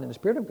of God and the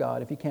Spirit of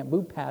God if you can't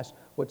move past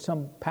what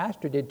some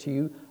pastor did to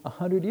you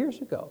 100 years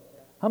ago?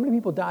 How many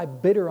people die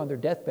bitter on their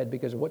deathbed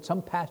because of what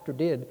some pastor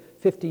did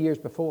 50 years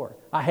before?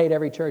 I hate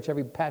every church.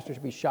 Every pastor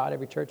should be shot.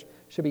 Every church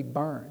should be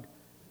burned.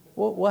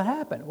 Well, what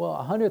happened? Well,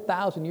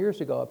 100,000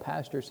 years ago, a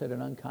pastor said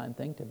an unkind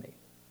thing to me.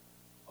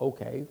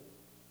 Okay,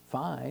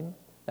 fine.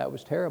 That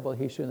was terrible.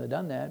 He shouldn't have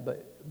done that.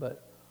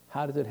 But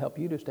how does it help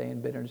you to stay in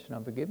bitterness and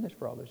unforgiveness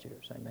for all those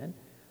years? Amen?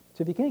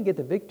 So if you can't get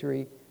the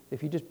victory,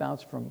 if you just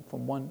bounce from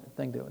one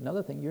thing to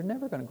another thing, you're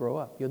never going to grow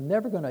up. You're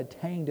never going to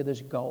attain to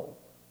this goal,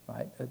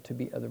 right? To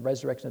be the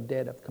resurrection of the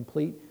dead, of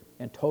complete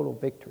and total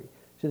victory.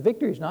 So the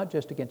victory is not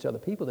just against other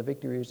people. The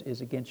victory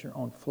is against your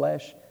own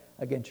flesh,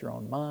 against your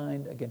own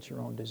mind, against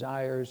your own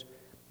desires,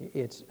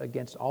 It's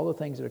against all the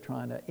things that are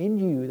trying to, in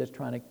you, that's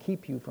trying to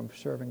keep you from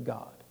serving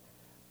God.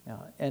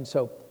 And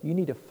so you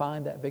need to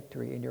find that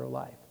victory in your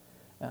life.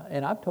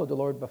 And I've told the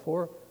Lord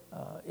before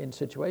in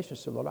situations,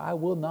 so Lord, I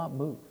will not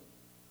move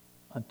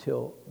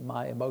until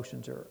my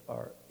emotions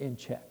are in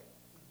check.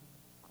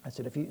 I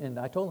said, and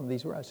I told him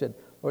these words, I said,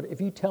 Lord, if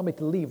you tell me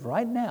to leave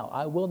right now,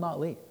 I will not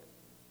leave.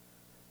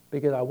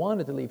 Because I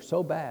wanted to leave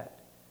so bad.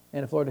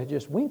 And if Lord had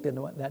just winked in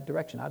that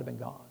direction, I'd have been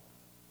gone.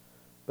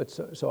 But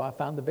so I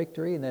found the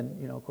victory, and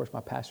then, of course,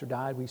 my pastor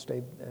died. We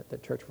stayed at the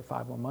church for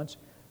 5 more months.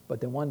 But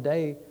then one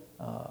day,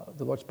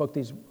 the Lord spoke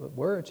these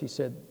words. He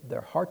said,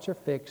 their hearts are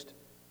fixed.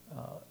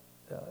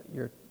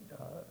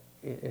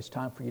 It's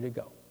time for you to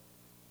go.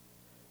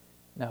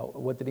 Now,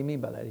 what did he mean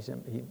by that? He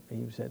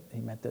said he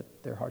meant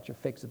that their hearts are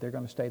fixed, that they're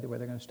going to stay the way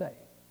they're going to stay.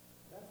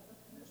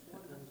 I'm just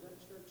wondering, is that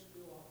church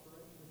still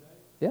operating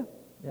today?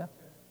 Yeah.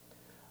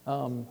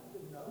 I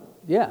didn't know.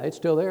 Yeah, it's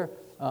still there.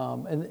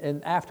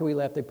 And after we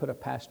left, they put a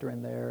pastor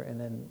in there, and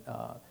then.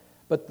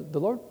 But the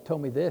Lord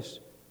told me this.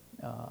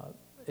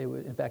 It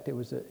was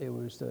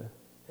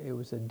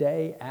the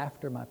day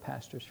after my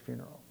pastor's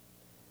funeral.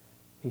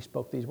 He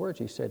spoke these words.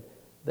 He said,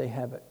 "They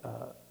have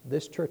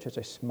this church has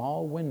a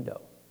small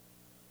window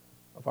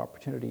of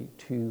opportunity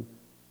to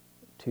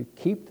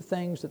keep the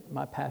things that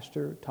my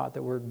pastor taught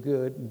that were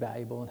good and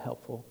valuable and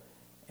helpful,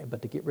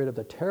 but to get rid of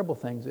the terrible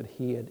things that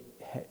he had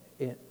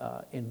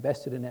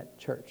invested in that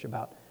church.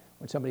 About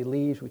when somebody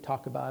leaves, we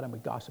talk about them, we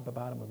gossip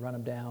about them, we run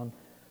them down,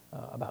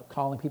 about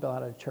calling people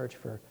out of the church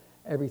for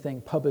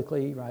everything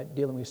publicly, right?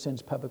 Dealing with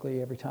sins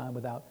publicly every time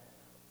without,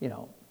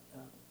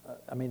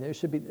 I mean, there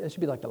should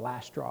be like the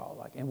last straw.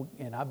 Like,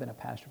 and I've been a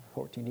pastor for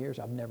 14 years.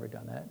 I've never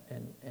done that,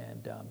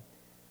 and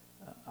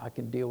I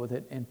can deal with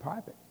it in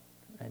private,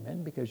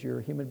 amen. Because you're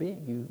a human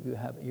being.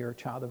 You're a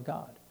child of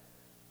God.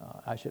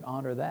 I should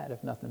honor that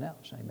if nothing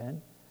else,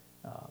 amen.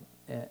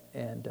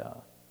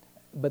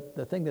 But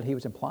the thing that he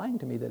was implying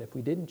to me, that if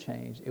we didn't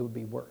change, it would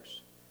be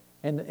worse.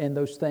 And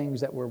those things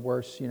that were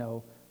worse,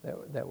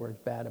 that were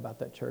bad about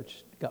that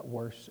church got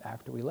worse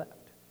after we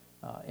left.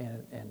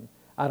 And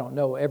I don't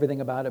know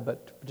everything about it,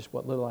 but just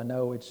what little I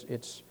know, it's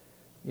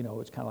kind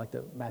of like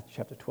the Matthew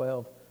chapter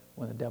 12,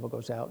 when the devil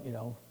goes out,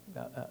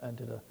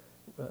 into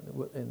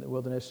in the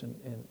wilderness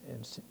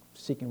and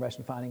seeking rest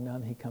and finding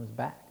none, he comes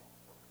back,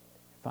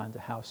 finds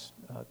the house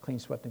clean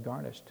swept and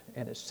garnished,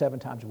 and it's 7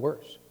 times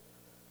worse.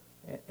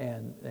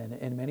 And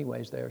in many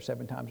ways, they are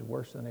 7 times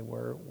worse than they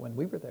were when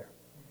we were there,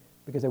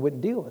 because they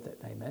wouldn't deal with it.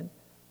 Amen.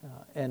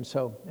 And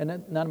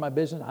none of my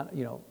business.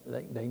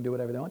 They can do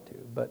whatever they want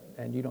to.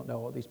 And you don't know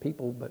all these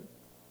people.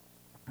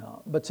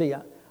 But see,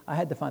 I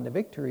had to find the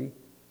victory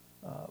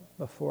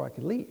before I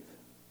could leave.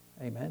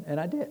 Amen. And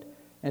I did.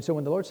 And so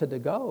when the Lord said to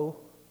go,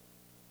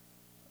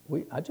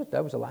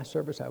 that was the last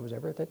service I was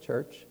ever at that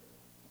church,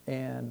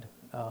 and.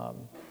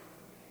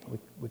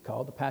 We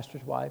called the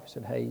pastor's wife,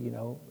 said, hey,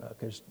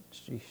 because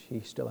she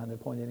still hadn't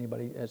appointed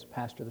anybody as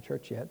pastor of the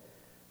church yet.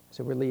 I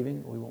said, we're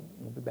leaving, we'll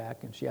be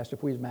back. And she asked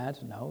if we was mad. I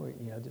said, no.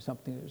 Did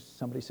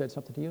somebody said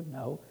something to you?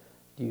 No.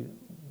 Do you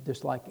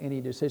dislike any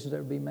decisions that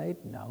would be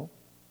made? No.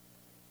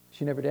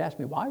 She never did ask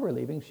me why we're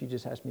leaving. She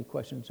just asked me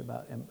questions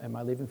about, am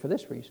I leaving for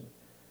this reason?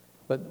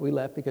 But we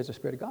left because the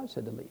Spirit of God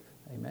said to leave.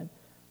 Amen.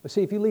 But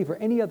see, if you leave for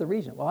any other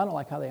reason, well, I don't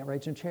like how they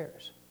arrange in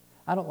chairs.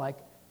 I don't like,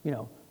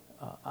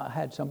 I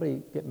had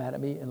somebody get mad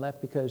at me and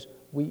left because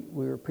we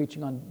were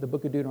preaching on the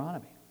book of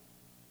Deuteronomy.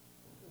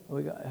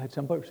 I had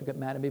some folks get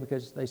mad at me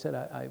because they said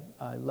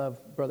I love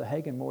Brother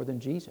Hagin more than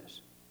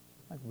Jesus.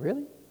 Like,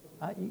 really?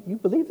 You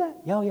believe that?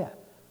 Yeah, oh, yeah.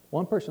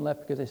 One person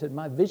left because they said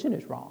my vision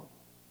is wrong.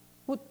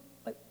 What?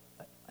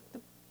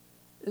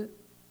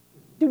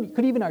 Dude,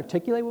 could you even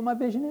articulate what my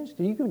vision is?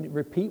 Can you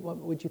repeat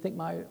what you think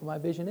my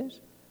vision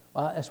is?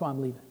 Well, that's why I'm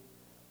leaving.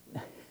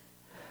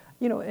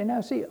 And now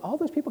see, all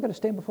those people got to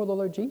stand before the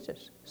Lord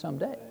Jesus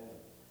someday. And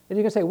you're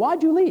going to say,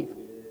 why'd you leave?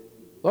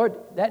 Lord,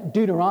 that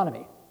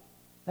Deuteronomy,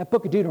 that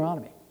book of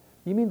Deuteronomy.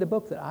 You mean the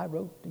book that I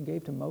wrote and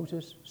gave to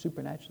Moses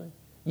supernaturally?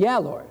 Yeah,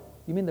 Lord.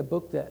 You mean the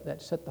book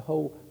that set the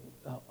whole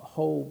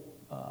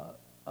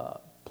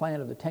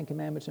plan of the 10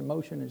 Commandments in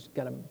motion and has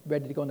got them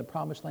ready to go in the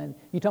promised land?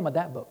 You talking about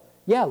that book?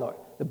 Yeah, Lord.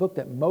 The book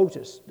that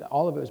Moses,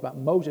 all of it was about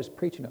Moses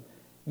preaching them.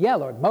 Yeah,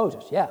 Lord,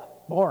 Moses. Yeah,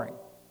 boring.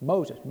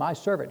 Moses, my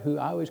servant, who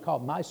I always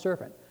called my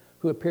servant,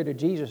 who appeared to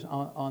Jesus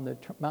on the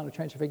Mount of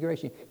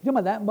Transfiguration. You talking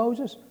about that,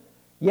 Moses?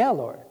 Yeah,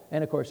 Lord.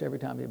 And, of course, every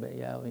time you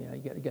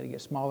got to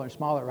get smaller and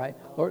smaller, right?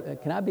 Lord,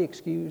 can I be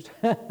excused?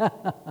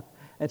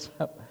 And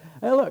so,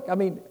 look, I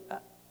mean,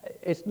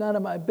 it's none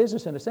of my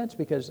business in a sense,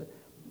 because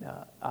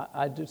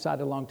I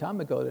decided a long time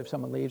ago that if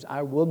someone leaves,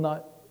 I will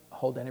not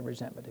hold any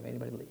resentment if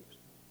anybody leaves.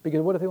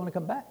 Because what if they want to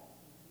come back?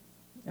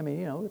 I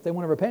mean, if they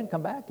want to repent,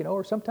 come back,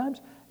 or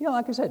sometimes,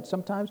 like I said,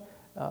 sometimes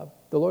the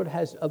Lord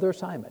has other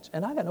assignments.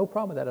 And I got no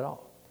problem with that at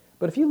all.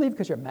 But if you leave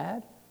because you're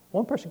mad,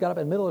 one person got up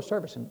in the middle of the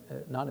service, and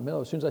not in the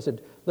middle, as soon as I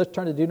said, let's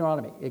turn to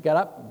Deuteronomy. He got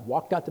up and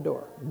walked out the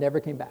door, never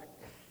came back.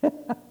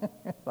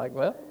 Like,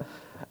 well,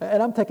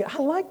 and I'm thinking,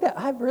 I like that.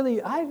 I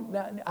don't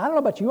know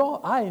about you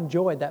all, I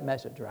enjoyed that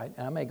message, right?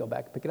 And I may go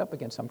back and pick it up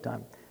again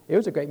sometime. It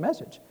was a great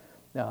message.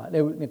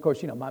 Of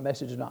course, my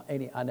message is not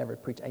I never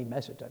preach a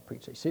message, I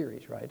preach a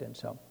series, right? And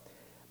so,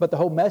 but the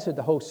whole message,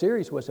 the whole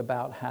series was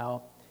about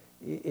how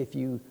if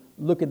you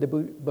look at the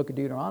book of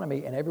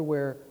Deuteronomy, and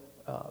everywhere,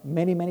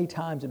 many, many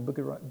times in the book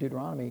of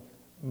Deuteronomy,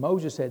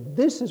 Moses said,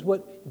 this is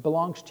what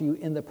belongs to you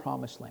in the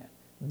promised land.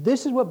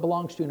 This is what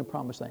belongs to you in the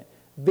promised land.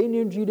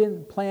 Vineyards you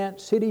didn't plant,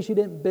 cities you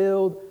didn't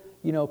build,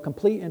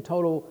 complete and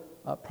total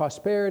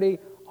prosperity.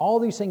 All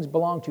these things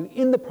belong to you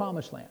in the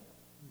promised land.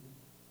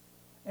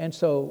 And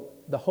so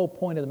the whole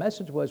point of the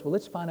message was, well,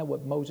 let's find out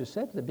what Moses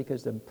said,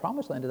 because the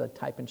promised land is a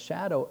type and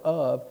shadow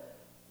of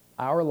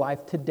our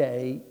life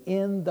today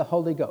in the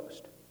Holy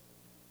Ghost.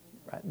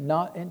 Right?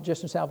 Not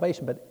just in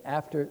salvation, but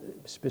after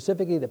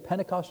specifically the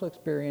Pentecostal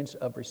experience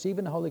of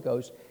receiving the Holy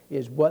Ghost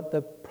is what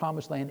the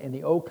promised land in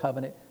the Old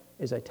Covenant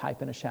is a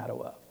type and a shadow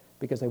of.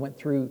 Because they went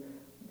through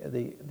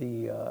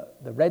the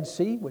Red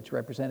Sea, which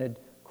represented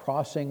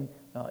crossing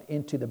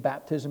into the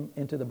baptism,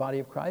 into the body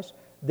of Christ.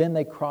 Then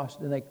they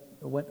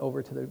went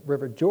over to the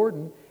River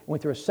Jordan and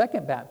went through a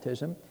second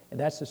baptism, and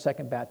that's the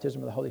second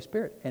baptism of the Holy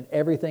Spirit. And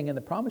everything in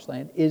the Promised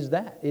Land is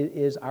that. It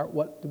is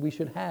what we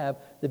should have,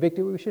 the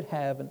victory we should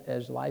have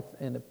as life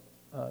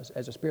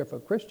as a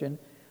spiritual Christian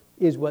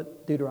is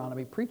what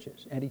Deuteronomy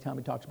preaches anytime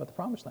he talks about the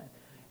Promised Land.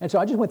 And so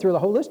I just went through the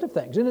whole list of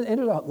things, and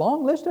there's a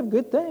long list of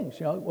good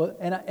things,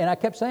 and I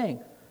kept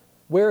saying,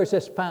 where is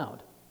this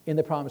found in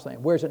the Promised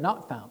Land? Where is it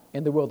not found?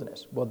 In the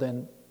wilderness. Well,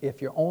 then,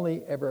 if you're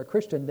only ever a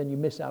Christian, then you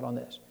miss out on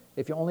this.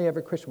 If you're only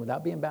ever a Christian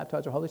without being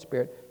baptized with the Holy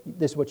Spirit,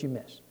 this is what you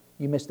miss.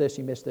 You miss this,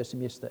 you miss this, you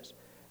miss this.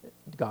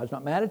 God's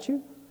not mad at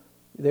you.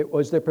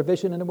 Was there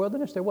provision in the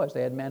wilderness? There was.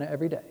 They had manna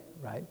every day,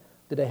 right?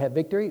 Did they have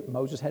victory?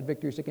 Moses had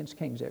victories against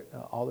kings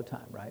all the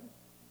time, right?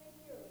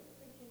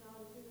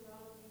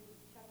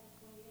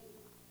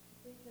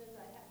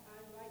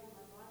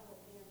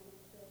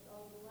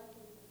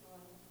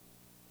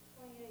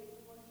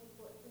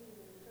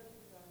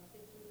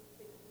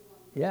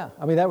 Yeah,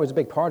 I mean, that was a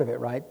big part of it,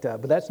 right?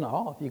 But that's not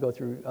all. If you go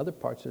through other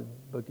parts of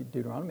the book of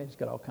Deuteronomy, it's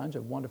got all kinds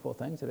of wonderful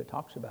things that it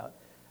talks about.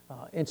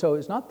 And so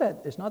it's not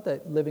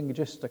that living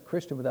just a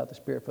Christian without the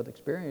Spirit for the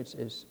experience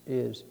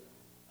is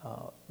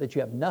that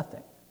you have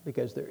nothing,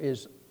 because there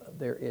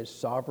is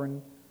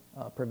sovereign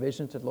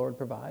provisions that the Lord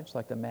provides,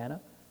 like the manna.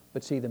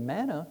 But see, the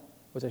manna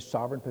was a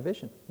sovereign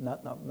provision,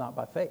 not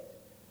by faith.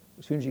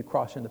 As soon as you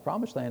cross into the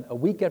Promised Land, a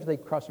week after they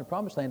crossed into the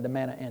Promised Land, the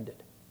manna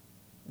ended.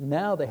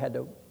 Now they had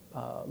to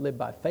live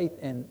by faith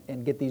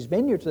and get these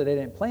vineyards that they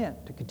didn't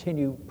plant to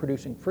continue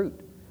producing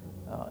fruit.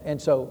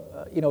 And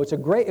so, it was a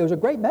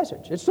great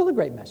message. It's still a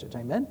great message,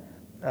 amen?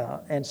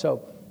 And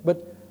so,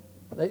 but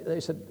they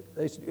said,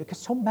 get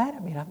so mad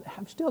at me.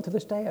 I'm still, to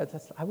this day,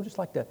 I would just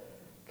like to,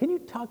 can you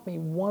talk to me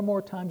one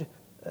more time,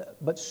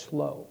 but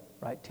slow,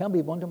 right? Tell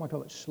me one more time,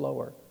 but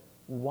slower,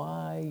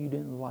 why you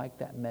didn't like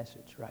that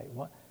message, right?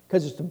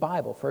 Because it's the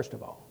Bible, first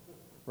of all,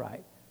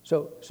 right?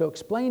 So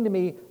explain to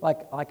me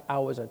like I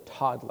was a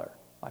toddler.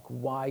 Like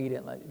why you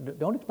didn't like.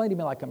 Don't explain to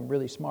me like I'm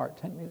really smart.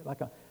 Tell me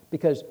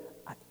because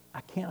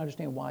I can't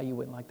understand why you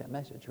wouldn't like that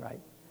message, right?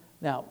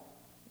 Now,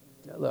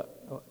 look,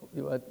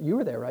 you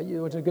were there, right?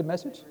 It was a good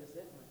message.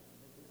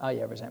 Oh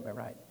yeah, resentment,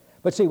 right?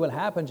 But see, what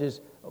happens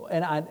is,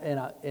 and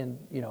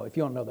if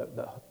you want to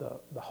know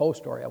the whole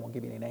story, I won't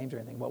give you any names or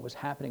anything. What was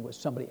happening was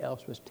somebody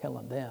else was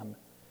telling them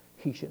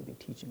he shouldn't be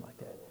teaching like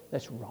that.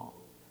 That's wrong.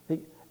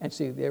 And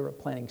see, they were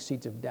planting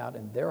seeds of doubt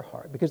in their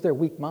heart because they're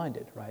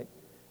weak-minded, right?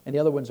 And the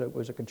other one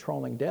was a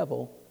controlling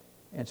devil.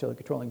 And so the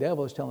controlling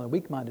devil is telling the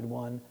weak-minded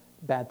one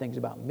bad things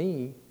about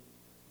me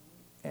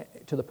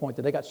to the point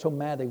that they got so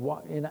mad they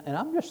walked. And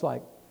I'm just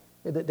like,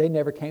 they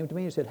never came to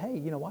me and said, hey,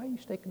 why are you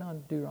sticking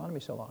on Deuteronomy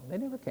so long? They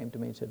never came to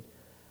me and said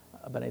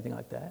about anything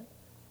like that.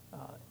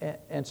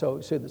 And so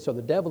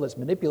the devil is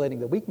manipulating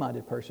the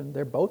weak-minded person.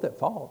 They're both at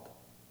fault.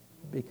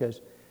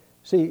 Because,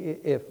 see,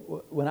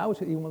 when I was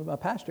even with my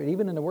pastor,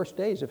 even in the worst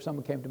days, if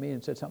someone came to me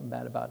and said something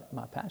bad about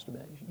my pastor,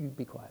 you'd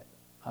be quiet.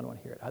 I don't want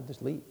to hear it. I'd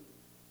just leave.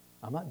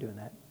 I'm not doing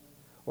that.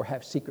 Or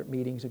have secret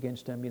meetings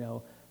against him.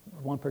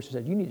 One person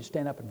said, you need to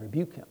stand up and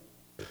rebuke him.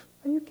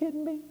 Are you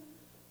kidding me?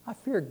 I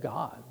fear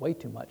God way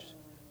too much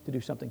to do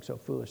something so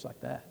foolish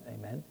like that.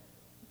 Amen.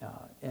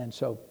 And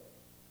so,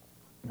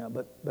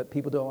 but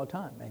people do it all the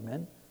time.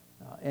 Amen.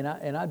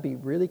 And I'd be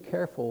really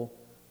careful.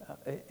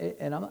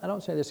 And I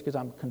don't say this because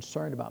I'm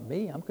concerned about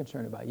me. I'm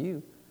concerned about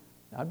you.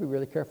 I'd be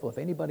really careful if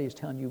anybody is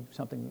telling you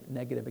something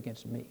negative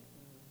against me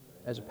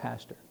as a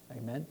pastor.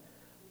 Amen.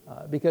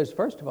 Because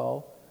first of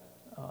all,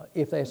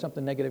 if they have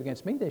something negative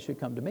against me, they should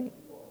come to me.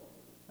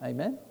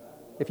 Amen.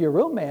 If you're a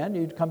real man,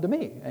 you'd come to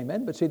me.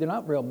 Amen. But see, they're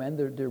not real men.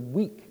 They're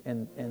weak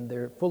and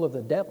they're full of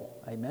the devil.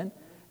 Amen.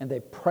 And they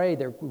prey.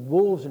 They're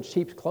wolves in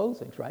sheep's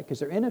clothing, right? Because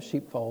they're in a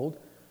sheepfold,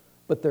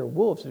 but they're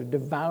wolves. They're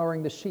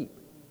devouring the sheep.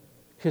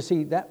 Because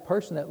see, that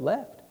person that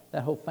left,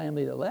 that whole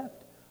family that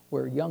left,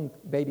 were young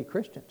baby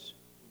Christians.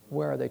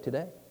 Where are they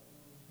today?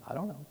 I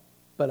don't know.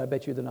 but I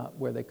bet you they're not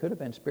where they could have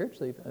been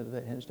spiritually if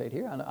they hadn't stayed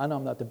here. I know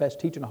I'm not the best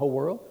teacher in the whole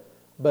world,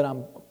 but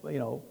I'm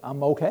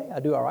okay. I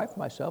do all right for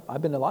myself.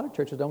 I've been to a lot of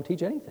churches that don't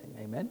teach anything.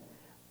 Amen.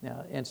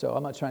 And so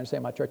I'm not trying to say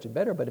my church is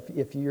better, but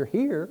if you're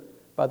here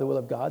by the will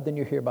of God, then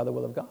you're here by the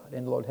will of God,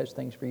 and the Lord has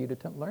things for you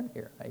to learn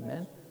here.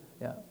 Amen.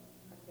 Yeah. I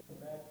came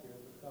back here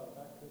because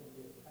I couldn't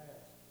get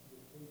past the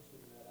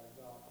teaching that I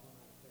got when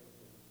I came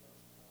here the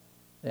first time.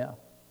 Yeah.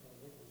 And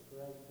it was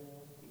great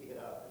then.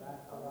 Yeah. And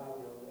after I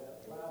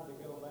tried to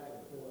go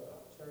back to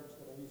a church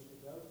that I used to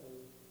go to,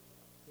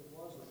 it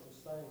wasn't the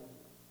same,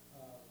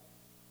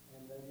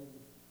 and they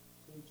didn't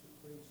teach or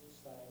preach the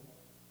same,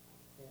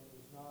 and it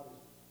was not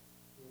as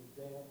in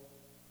depth.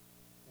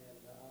 And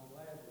I'm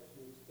glad that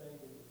you had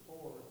stated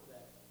before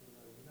that, you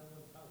don't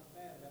want to talk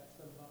bad about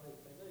somebody if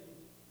they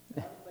leave.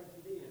 I don't think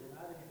you did, and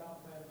I didn't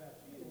talk bad about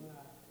you when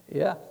I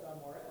went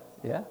somewhere else.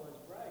 I always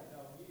bragged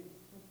on you,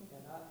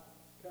 and I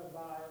come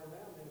by every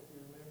now and then if you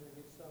remember to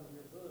get some of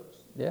your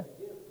books to give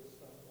to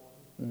someone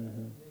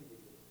that needed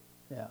it.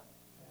 Yeah.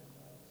 And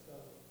so,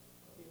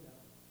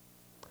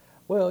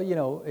 Well,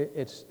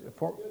 it's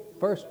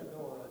first.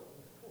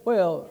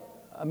 Well,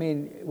 I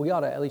mean, we ought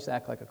to at least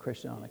act like a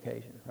Christian on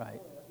occasion,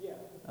 right? Yeah.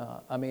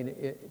 I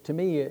mean, to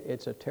me,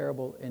 it's a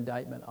terrible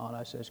indictment on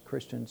us as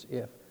Christians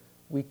if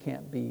we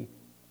can't be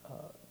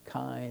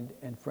kind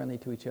and friendly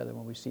to each other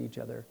when we see each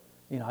other.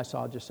 I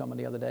saw just someone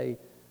the other day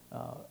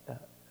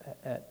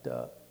at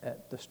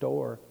the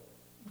store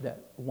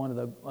that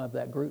one of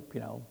that group,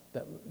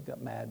 that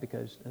got mad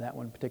because that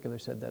one in particular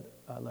said that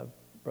I love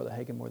Brother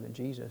Hagin more than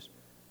Jesus,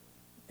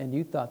 and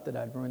you thought that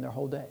I'd ruin their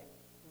whole day.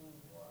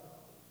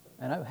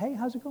 And hey,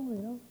 how's it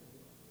going?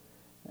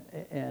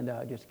 And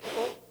just.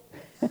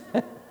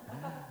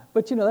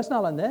 But that's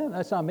not on them.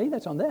 That's not me.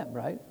 That's on them,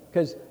 right?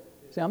 Because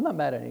see, I'm not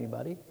mad at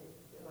anybody.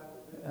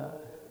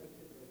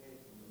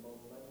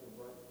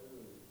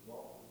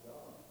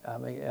 I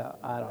mean,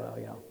 I don't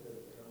know.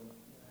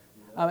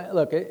 I mean,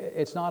 look,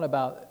 it's not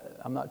about.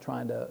 I'm not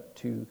trying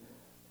to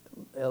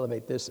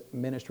elevate this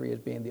ministry as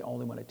being the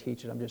only one to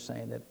teach it. I'm just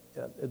saying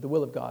that the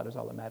will of God is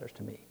all that matters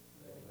to me.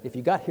 If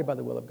you got here by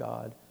the will of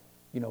God,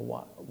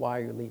 why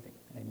are you leaving?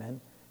 Amen.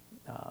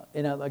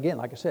 And again,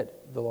 like I said,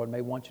 the Lord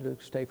may want you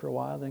to stay for a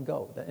while, then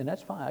go, and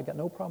that's fine. I got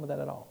no problem with that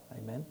at all.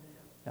 Amen.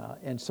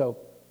 And so,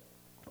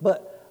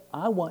 but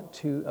I want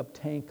to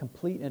obtain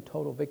complete and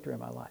total victory in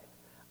my life.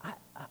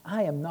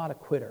 I am not a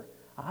quitter.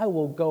 I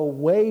will go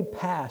way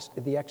past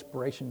the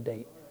expiration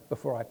date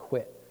before I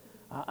quit.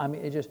 I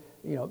mean, it just,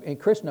 and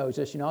Chris knows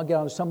this. I'll get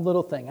on some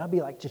little thing. I'll be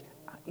like,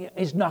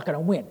 it's not going to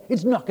win.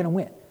 It's not going to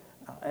win.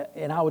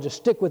 And I will just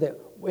stick with it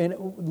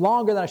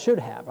longer than I should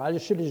have. I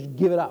should have just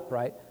give it up,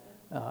 right?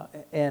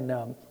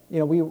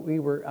 We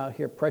were out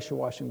here pressure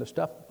washing the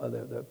stuff,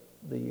 the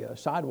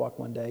sidewalk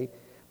one day,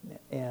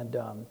 and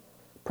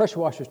pressure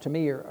washers to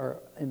me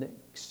are in the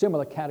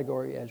similar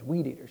category as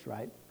weed eaters,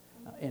 right?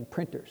 And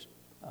printers.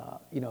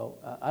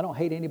 I don't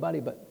hate anybody,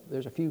 but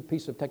there's a few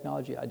pieces of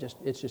technology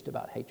it's just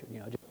about hatred.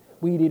 Just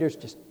weed eaters,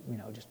 just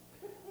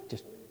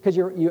because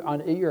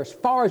you're as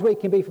far as we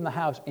can be from the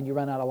house and you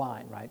run out of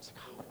line, right? It's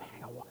like, oh man, I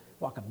gotta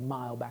walk a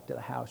mile back to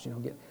the house,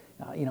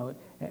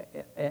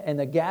 and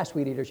the gas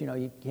weed eaters,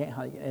 you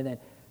can't, and then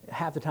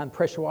half the time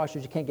pressure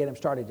washers, you can't get them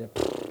started.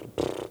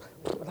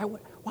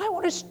 Why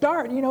won't it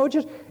start?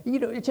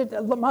 It's just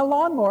my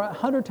lawnmower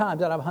 100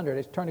 times out of 100,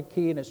 it's turn a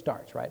key and it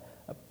starts, right?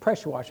 A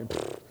pressure washer,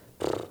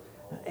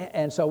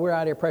 and so we're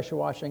out here pressure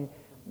washing,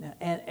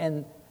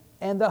 and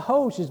the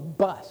hose is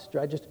bust,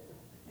 right?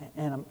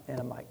 And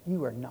I'm like,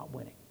 you are not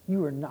winning.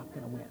 You are not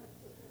going to win.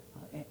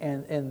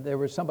 And there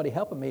was somebody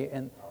helping me,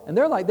 and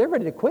they're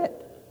ready to quit.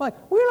 I'm like,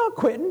 we're not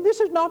quitting. This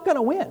is not going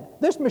to win.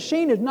 This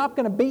machine is not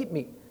going to beat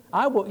me.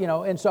 I will,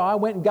 and so I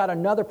went and got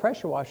another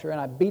pressure washer,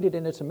 and I beat it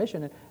into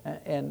submission,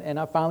 and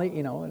I finally,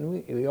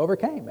 and we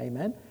overcame.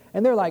 Amen.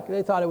 And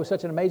they thought it was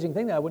such an amazing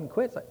thing that I wouldn't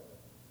quit. It's like,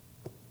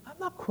 I'm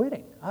not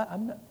quitting.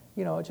 I'm not,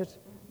 it's just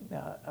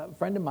a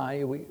friend of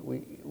mine.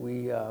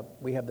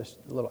 We have this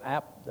little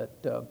app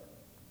that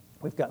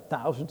we've got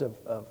thousands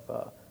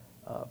of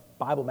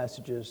Bible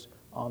messages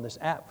on this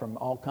app from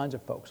all kinds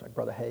of folks, like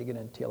Brother Hagin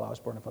and T.L.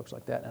 Osborne and folks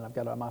like that, and I've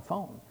got it on my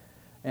phone.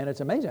 And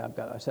it's amazing.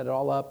 I set it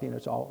all up.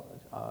 It's all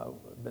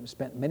been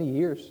spent many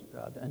years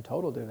in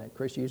total doing it.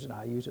 Chris uses it.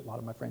 I use it. A lot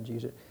of my friends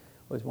use it.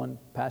 Was one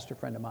pastor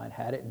friend of mine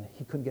had it, and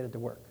he couldn't get it to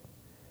work.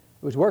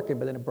 It was working,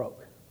 but then it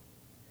broke.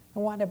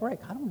 And why did it break?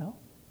 I don't know.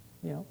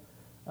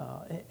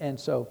 And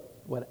so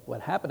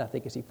what happened, I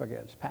think, is he figured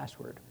out his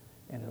password.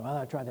 And well,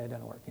 I tried that. It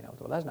doesn't work.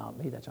 Well, that's not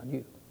me. That's on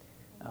you.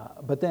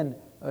 But then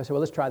I said, well,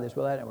 let's try this.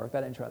 Well, that didn't work.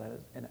 That didn't try that.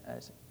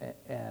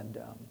 And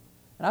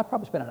I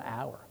probably spent an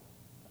hour.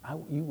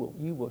 You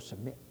will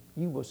submit.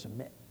 You will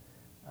submit.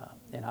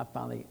 And I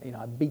finally,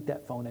 I beat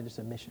that phone into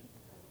submission.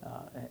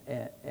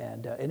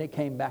 And it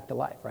came back to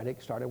life, right? It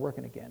started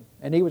working again.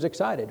 And he was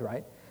excited,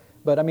 right?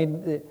 But I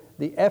mean,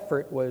 the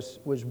effort was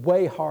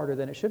way harder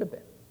than it should have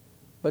been.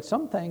 But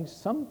some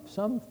things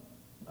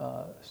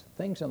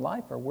in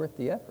life are worth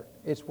the effort.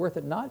 It's worth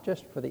it not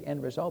just for the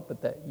end result,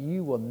 but that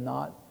you will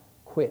not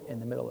quit in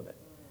the middle of it.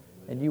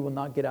 And you will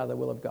not get out of the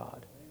will of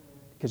God.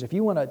 Because if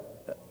you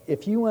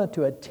want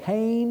to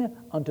attain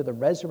unto the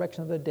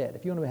resurrection of the dead,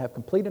 if you want to have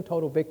complete and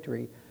total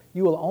victory,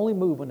 you will only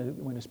move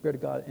when the Spirit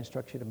of God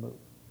instructs you to move.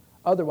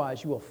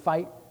 Otherwise, you will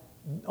fight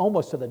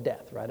almost to the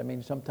death, right? I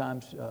mean,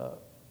 sometimes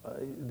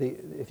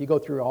if you go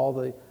through all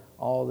the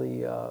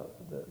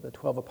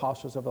 12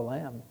 apostles of the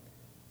Lamb,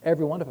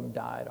 every one of them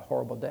died a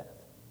horrible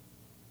death.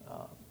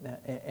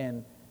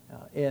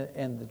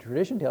 And the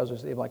tradition tells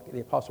us, like the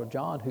Apostle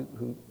John,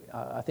 who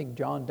I think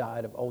John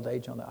died of old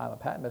age on the Isle of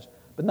Patmos,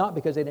 but not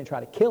because they didn't try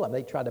to kill him.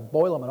 They tried to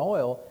boil him in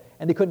oil,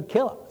 and they couldn't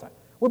kill him. It's like,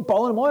 we're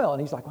boiling him oil. And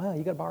he's like, well,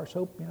 you got a bar of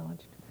soap? You know,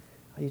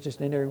 he's just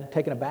in there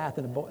taking a bath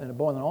in a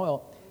boiling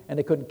oil, and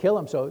they couldn't kill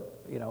him, so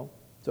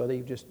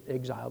they just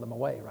exiled him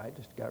away, right?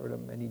 Just got rid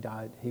of him, and he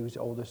died. He was the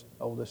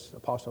oldest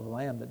apostle of the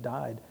Lamb that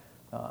died,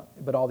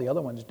 but all the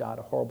other ones died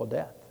a horrible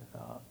death,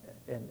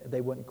 and they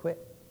wouldn't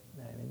quit.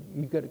 I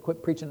mean, you got to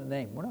quit preaching the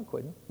name. We're not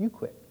quitting. You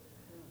quit.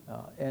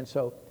 And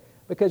so,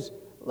 because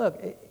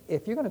look,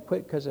 if you're going to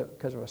quit because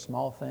of a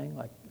small thing,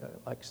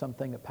 like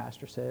something a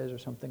pastor says or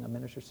something a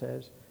minister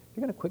says, if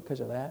you're going to quit because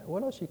of that,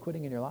 what else are you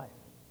quitting in your life?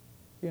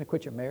 You're going to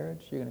quit your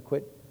marriage. You're going to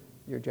quit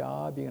your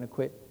job. You're going to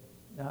quit.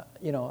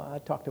 I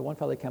talked to one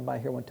fellow that came by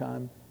here one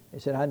time. He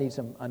said, I need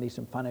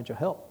some financial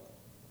help.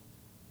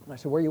 And I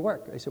said, where you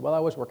work? He said, well, I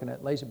was working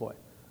at Lazy Boy.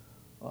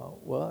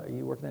 Well, are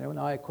you working there?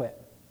 No, I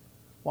quit.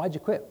 Why'd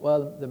you quit?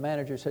 Well, the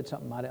manager said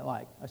something I didn't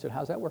like. I said,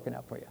 how's that working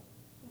out for you?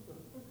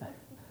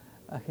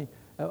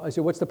 I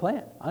said, what's the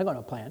plan? I ain't got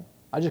no plan.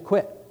 I just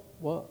quit.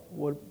 Well,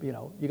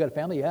 you got a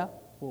family? Yeah.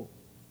 Well,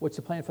 what's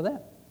the plan for them?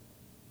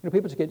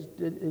 People just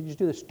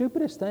do the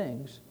stupidest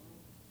things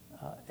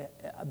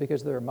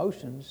because of their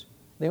emotions.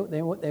 They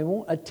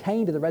won't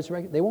attain to the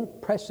resurrection. They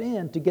won't press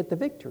in to get the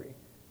victory.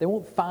 They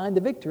won't find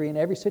the victory in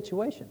every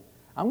situation.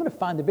 I'm going to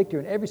find the victory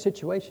in every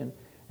situation.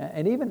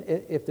 And even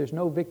if there's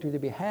no victory to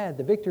be had,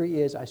 the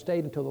victory is I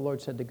stayed until the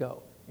Lord said to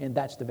go. And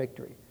that's the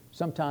victory.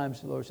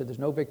 Sometimes the Lord said, there's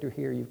no victory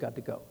here, you've got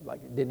to go. Like,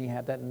 didn't he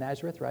have that in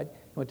Nazareth, right?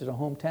 He went to his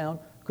hometown.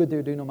 Could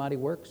there do no mighty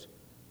works?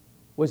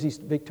 Was he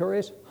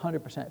victorious?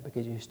 100%,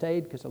 because he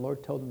stayed because the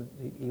Lord told him.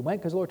 He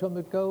went because the Lord told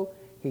him to go.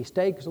 He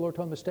stayed because the Lord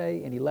told him to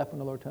stay. And he left when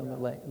the Lord told him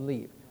to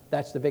leave.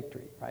 That's the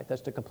victory, right?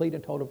 That's the complete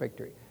and total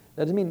victory.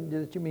 That doesn't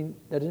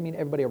mean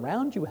everybody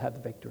around you will have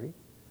the victory.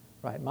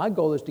 Right. My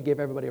goal is to give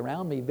everybody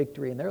around me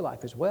victory in their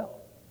life as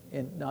well,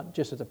 and not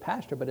just as a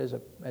pastor, but as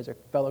a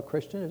fellow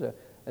Christian,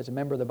 as a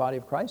member of the body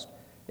of Christ.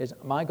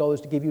 My goal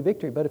is to give you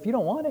victory. But if you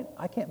don't want it,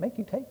 I can't make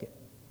you take it.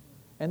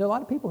 And there are a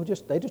lot of people who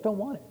just don't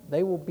want it.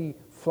 They will be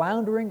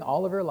floundering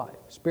all of their life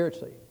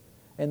spiritually,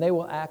 and they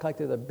will act like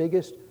they're the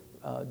biggest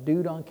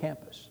dude on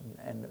campus,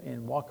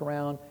 and walk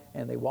around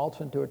and they waltz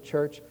into a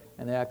church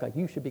and they act like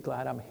you should be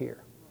glad I'm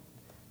here.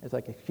 It's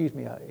like, excuse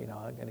me,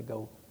 I'm going to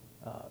go.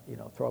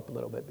 Throw up a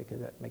little bit because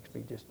that makes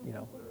me just,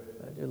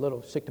 a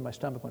little sick to my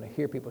stomach when I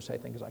hear people say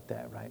things like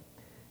that, right?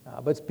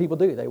 But people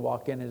do. They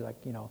walk in and it's like,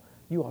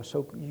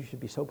 you should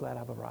be so glad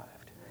I've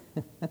arrived.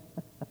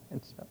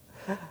 And so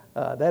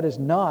that is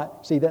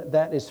not,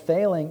 that is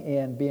failing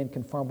in being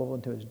conformable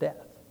unto his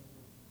death.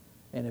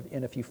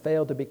 And if you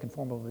fail to be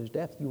conformable to his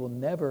death, you will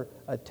never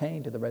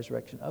attain to the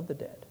resurrection of the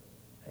dead.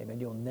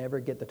 Amen. You'll never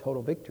get the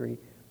total victory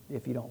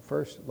if you don't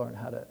first learn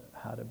how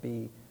to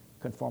be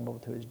conformable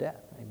to his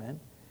death. Amen.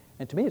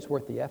 And to me, it's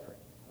worth the effort.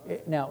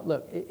 Now,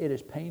 look, it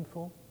is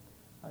painful.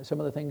 Some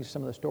of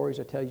the stories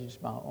I tell you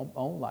just my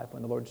own life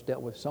when the Lord's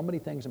dealt with so many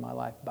things in my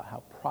life about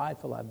how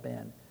prideful I've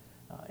been.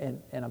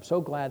 And I'm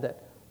so glad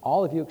that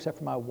all of you, except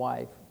for my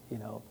wife,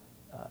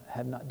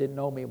 didn't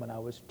know me when I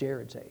was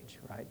Jared's age,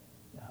 right?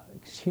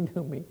 She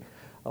knew me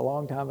a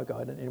long time ago.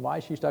 And why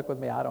she stuck with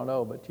me, I don't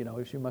know. But,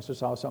 she must have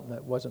saw something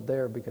that wasn't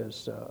there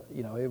because,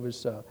 it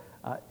was,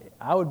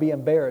 I would be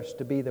embarrassed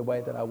to be the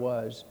way that I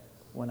was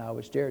when I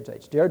was Jared's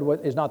age. Jared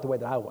is not the way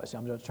that I was.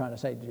 I'm just trying to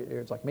say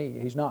Jared's like me.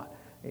 He's not.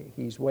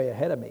 He's way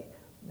ahead of me.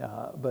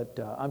 But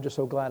I'm just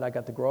so glad I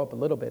got to grow up a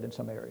little bit in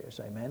some areas.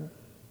 Amen.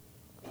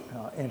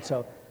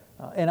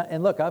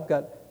 And look, I've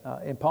got.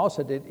 And Paul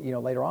said that,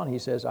 later on he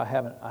says I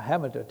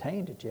haven't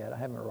attained it yet. I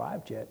haven't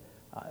arrived yet.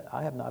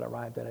 I have not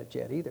arrived at it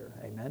yet either.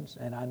 Amen.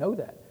 And I know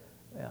that.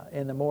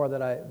 And the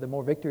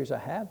more victories I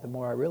have, the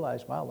more I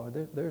realize, wow,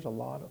 Lord, there's a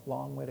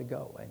long way to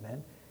go.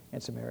 Amen. In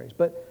some areas.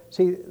 But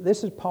see,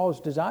 this is Paul's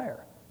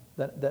desire,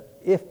 that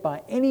if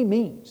by any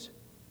means,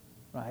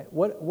 right,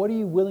 what are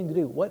you willing to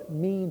do? What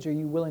means are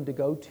you willing to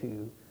go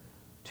to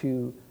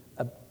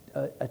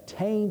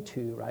attain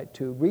to, right,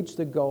 to reach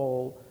the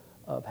goal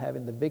of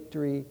having the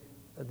victory,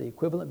 the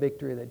equivalent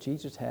victory that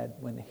Jesus had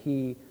when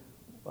he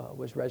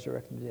was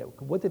resurrected from the dead?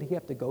 What did he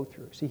have to go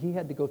through? See, he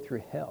had to go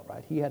through hell,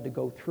 right? He had to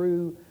go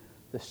through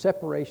the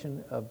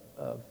separation of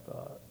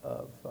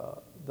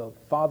the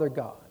Father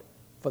God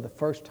for the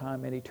first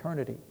time in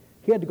eternity.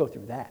 He had to go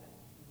through that.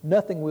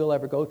 Nothing we'll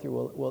ever go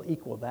through will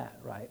equal that,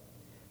 right?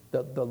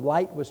 The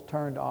light was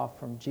turned off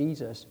from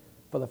Jesus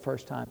for the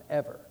first time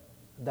ever.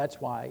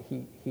 That's why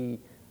he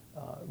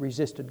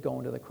resisted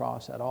going to the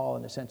cross at all,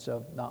 in the sense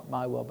of not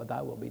my will, but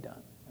thy will be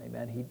done.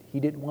 Amen. He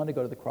didn't want to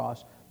go to the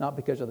cross, not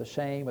because of the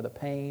shame or the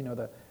pain or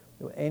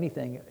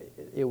anything.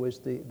 It was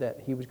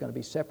that he was going to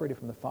be separated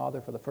from the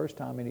Father for the first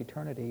time in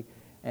eternity,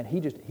 and he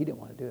didn't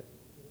want to do it.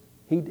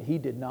 He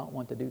did not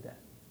want to do that.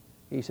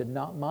 He said,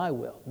 not my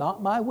will,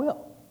 not my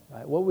will.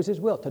 Right? What was his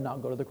will? To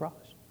not go to the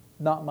cross.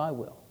 Not my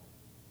will.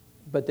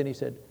 But then he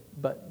said,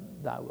 but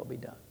thy will be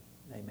done.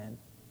 Amen.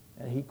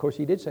 And of course,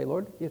 he did say,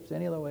 Lord, if there's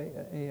any other way,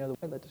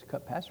 let this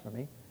cup pass from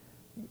me.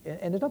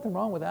 And there's nothing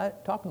wrong with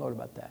that, talking to the Lord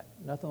about that.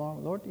 Nothing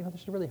wrong. Lord,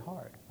 this is really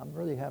hard. I'm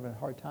really having a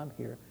hard time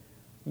here.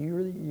 You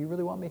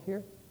really want me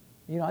here?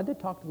 I did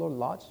talk to the Lord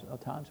lots of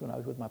times when I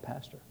was with my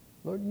pastor.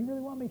 Lord, you really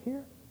want me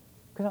here?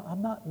 Because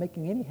I'm not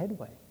making any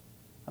headway.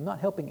 I'm not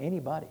helping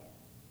anybody.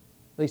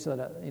 At least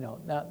that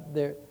now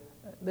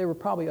there were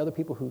probably other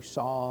people who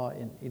saw,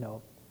 and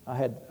I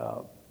had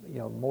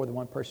more than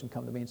one person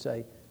come to me and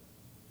say,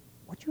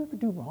 "What'd you ever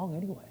do wrong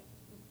anyway?"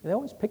 They're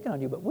always picking on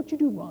you, but what'd you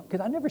do wrong?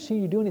 Because I never see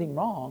you do anything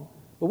wrong.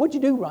 But what'd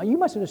you do wrong? You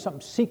must have done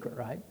something secret,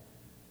 right?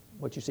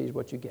 What you see is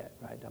what you get,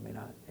 right? I mean,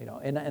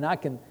 and I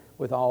can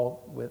with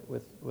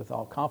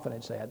all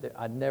confidence say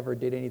I never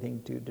did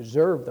anything to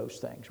deserve those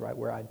things, right?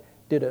 Where I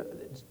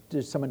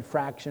did some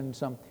infraction,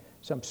 some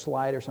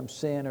slight or some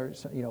sin, or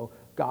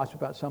gossip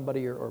about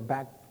somebody or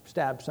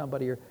backstab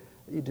somebody, or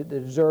to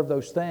deserve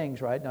those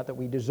things, right? Not that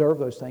we deserve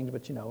those things,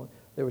 but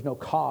there was no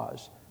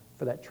cause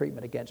for that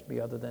treatment against me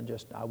other than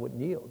just I wouldn't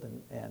yield,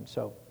 and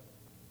so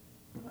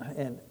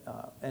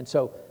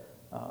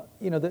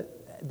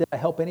did I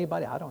help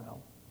anybody? I don't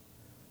know,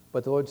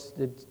 but the Lord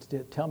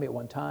did tell me at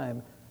one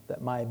time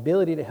that my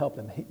ability to help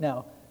them.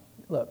 Now,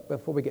 look,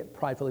 before we get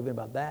prideful even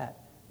about that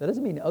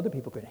doesn't mean other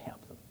people couldn't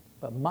help them,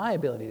 but my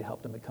ability to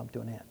help them would come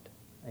to an end.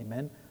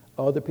 Amen.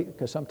 Other people,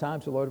 because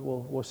sometimes the Lord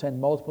will send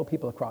multiple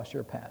people across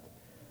your path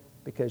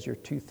because you're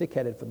too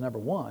thick-headed for number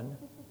one,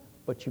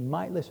 but you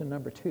might listen to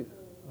number two,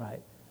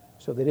 right?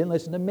 So they didn't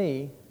listen to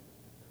me,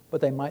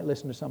 but they might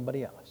listen to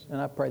somebody else, and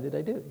I pray that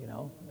they do.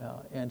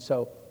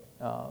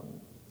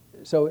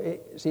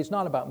 It's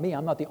not about me.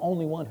 I'm not the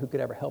only one who could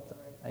ever help them.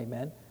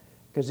 Amen.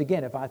 Because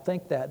again, if I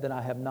think that, then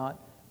I am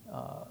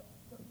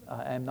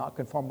not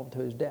conformable to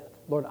his death.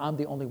 Lord, I'm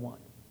the only one.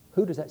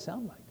 Who does that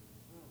sound like?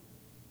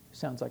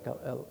 Sounds like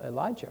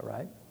Elijah,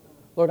 right?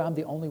 Lord, I'm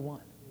the only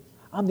one.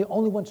 I'm the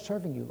only one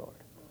serving you, Lord.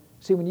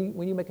 See, when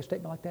you make a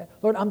statement like that,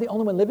 Lord, I'm the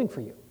only one living for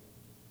you.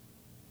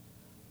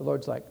 The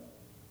Lord's like,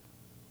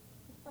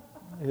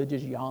 he'll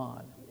just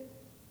yawn.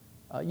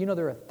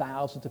 There are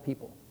thousands of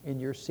people in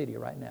your city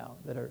right now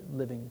that are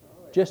living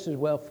just as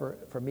well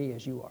for me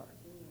as you are.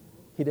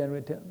 You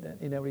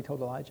know what he told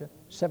Elijah?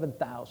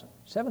 7,000.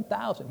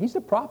 7,000. He's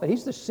the prophet.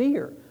 He's the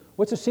seer.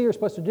 What's a seer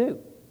supposed to do?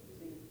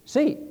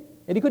 See.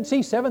 And he couldn't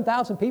see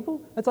 7,000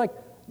 people? That's like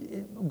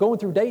going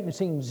through Dayton and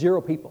seeing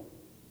 0 people.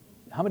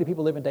 How many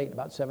people live in Dayton?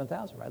 About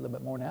 7,000, right? A little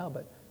bit more now.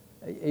 But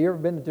you ever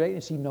been to Dayton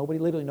and see nobody,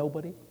 literally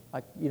nobody?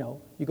 Like, you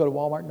go to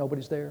Walmart,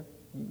 nobody's there.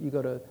 You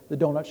go to the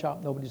donut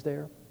shop, nobody's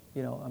there.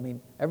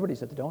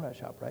 Everybody's at the donut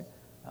shop, right?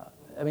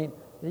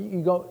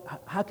 You go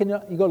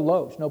to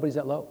Lowe's, nobody's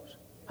at Lowe's.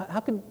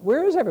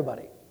 Where is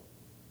everybody?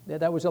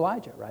 That was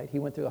Elijah, right? He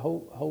went through the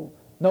whole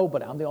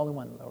nobody. I'm the only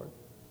one, Lord.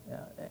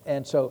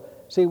 And so,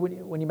 see,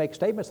 when you make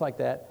statements like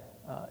that,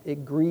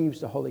 it grieves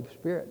the Holy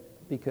Spirit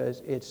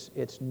because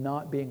it's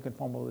not being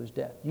conformable to his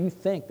death. You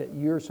think that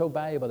you're so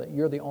valuable that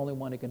you're the only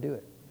one who can do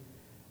it.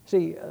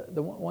 See,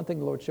 the one thing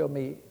the Lord showed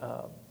me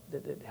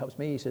that helps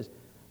me, he says,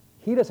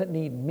 he doesn't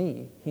need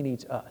me, he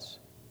needs us.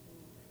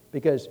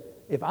 Because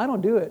if I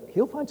don't do it,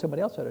 he'll find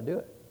somebody else that'll do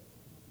it.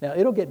 Now,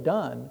 it'll get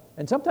done,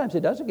 and sometimes it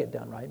doesn't get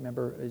done, right?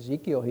 Remember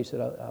Ezekiel, he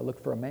said, I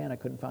looked for a man, I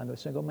couldn't find a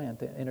single man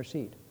to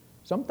intercede.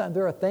 Sometimes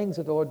there are things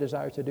that the Lord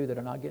desires to do that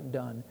are not getting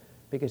done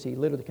because he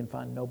literally can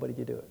find nobody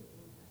to do it.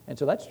 And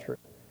so that's true.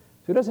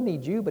 So he doesn't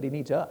need you, but he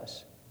needs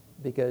us.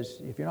 Because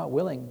if you're not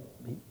willing,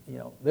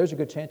 there's a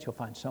good chance he'll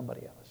find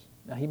somebody else.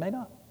 Now, he may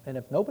not. And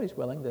if nobody's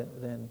willing,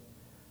 then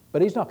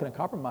but he's not going to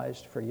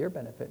compromise for your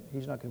benefit.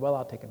 He's not going to,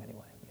 I'll take him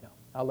anyway.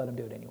 I'll let him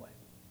do it anyway.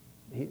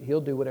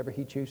 He'll do whatever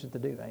he chooses to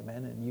do,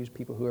 amen, and use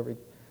people,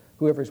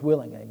 whoever's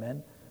willing,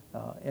 amen.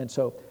 And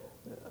so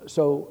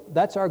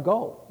that's our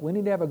goal. We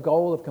need to have a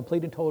goal of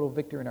complete and total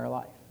victory in our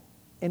life,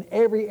 in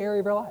every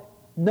area of our life.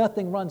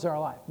 Nothing runs our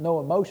life. No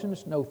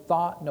emotions, no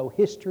thought, no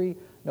history,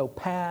 no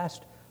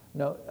past.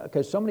 No,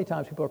 because so many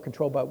times people are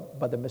controlled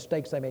by the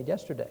mistakes they made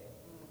yesterday,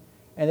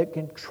 and it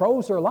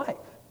controls their life.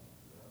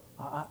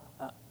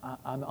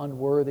 I'm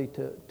unworthy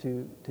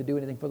to do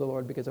anything for the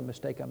Lord because of a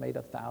mistake I made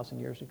 1,000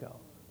 years ago,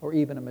 or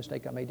even a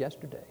mistake I made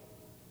yesterday.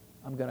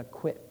 I'm going to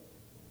quit.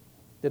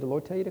 Did the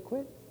Lord tell you to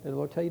quit? Did the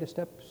Lord tell you to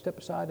step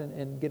aside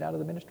and get out of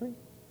the ministry?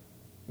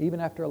 Even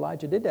after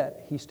Elijah did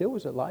that, he still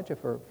was Elijah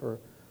for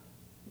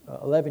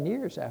 11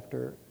 years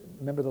after.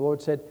 Remember, the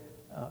Lord said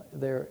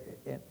there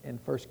in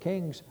 1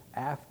 Kings,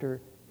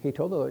 after he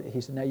told the Lord, he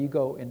said, now you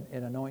go and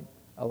anoint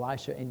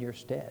Elisha in your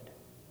stead.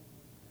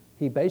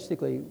 He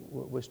basically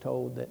was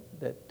told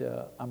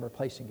that I'm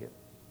replacing you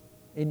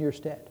in your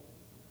stead.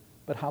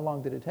 But how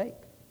long did it take?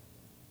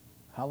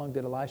 How long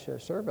did Elisha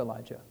serve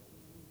Elijah?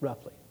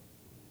 Roughly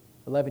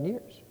 11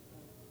 years.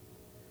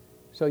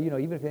 So,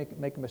 even if you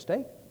make a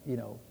mistake,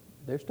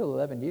 there's still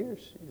 11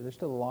 years. There's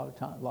still a lot of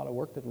time, a lot of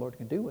work that the Lord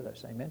can do with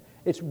us. Amen.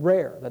 It's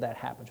rare that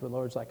happens, where the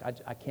Lord's like,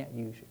 I can't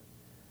use you.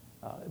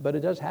 But it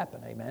does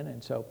happen. Amen.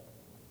 And so,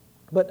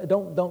 but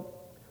don't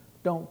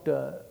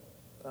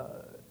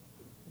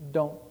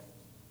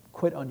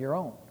quit on your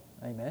own.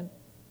 Amen.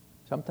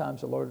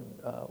 Sometimes the Lord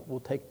will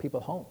take people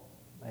home.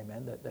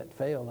 Amen. That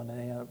fail and they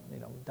end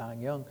up,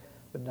 dying young,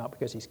 but not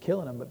because He's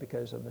killing them, but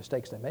because of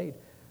mistakes they made.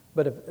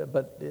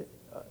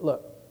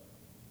 Look,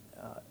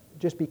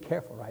 just be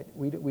careful, right?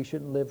 We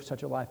shouldn't live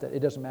such a life that it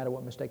doesn't matter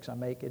what mistakes I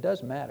make. It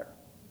does matter,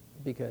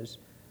 because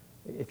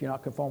if you're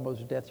not conformable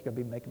to death, you're going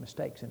to be making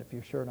mistakes. And if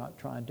you're sure not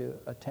trying to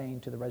attain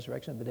to the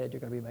resurrection of the dead, you're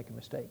going to be making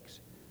mistakes.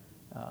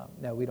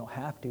 Now, we don't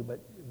have to,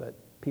 but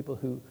people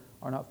who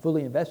are not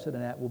fully invested in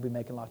that will be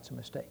making lots of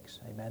mistakes.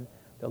 Amen.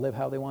 They'll live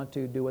how they want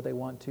to, do what they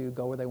want to,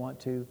 go where they want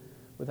to,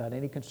 without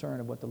any concern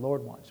of what the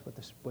Lord wants,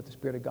 what the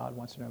Spirit of God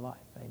wants in their life.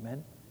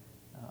 Amen.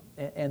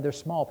 And they're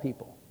small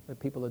people. The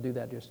people that do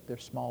that, they're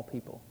small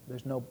people.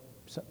 There's no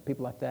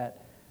people like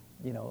that.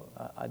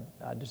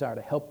 I desire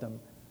to help them,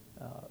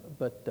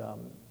 but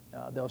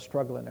they'll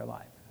struggle in their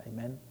life.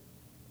 Amen.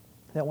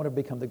 They don't want to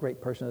become the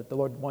great person that the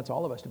Lord wants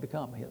all of us to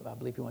become. I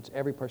believe He wants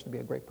every person to be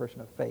a great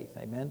person of faith.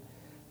 Amen.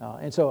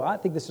 And so I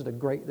think this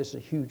is a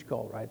huge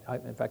goal, right?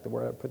 In fact, the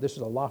word I put, this is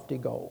a lofty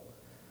goal.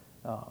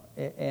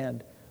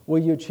 And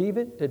will you achieve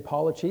it? Did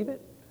Paul achieve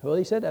it? Well,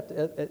 he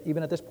said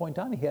even at this point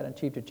in time, he hadn't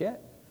achieved it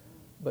yet.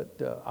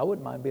 But I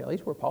wouldn't mind being at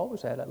least where Paul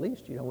was at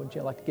least. Wouldn't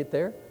you like to get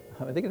there?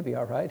 I think it'd be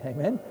all right.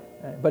 Amen.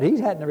 But he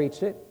hadn't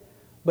reached it.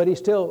 But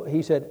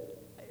he said,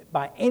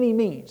 by any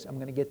means, I'm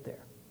going to get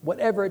there.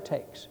 Whatever it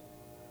takes.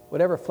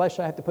 Whatever flesh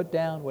I have to put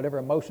down, whatever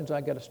emotions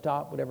I got to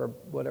stop,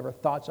 whatever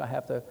thoughts I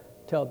have to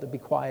tell to be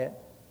quiet.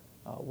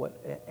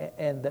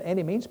 And the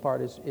any means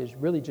part is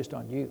really just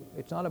on you.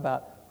 It's not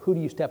about who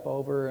do you step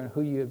over and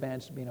who you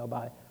advance,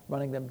 by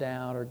running them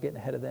down or getting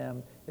ahead of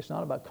them. It's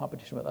not about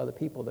competition with other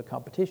people. The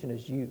competition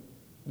is you.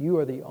 You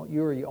are the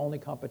only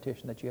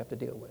competition that you have to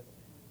deal with.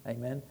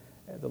 Amen.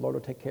 The Lord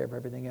will take care of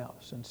everything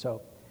else. And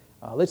so,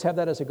 let's have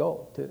that as a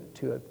goal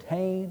to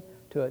attain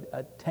to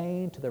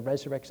the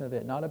resurrection of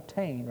it. Not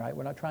obtain, right?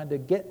 We're not trying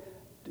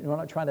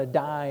to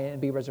die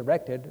and be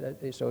resurrected.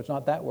 So it's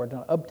not that word.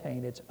 Not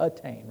obtain. It's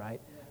attain, right?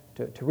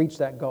 To reach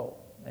that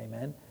goal.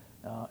 Amen.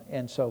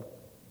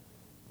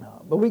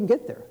 But we can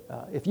get there.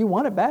 If you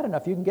want it bad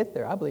enough, you can get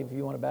there. I believe if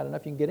you want it bad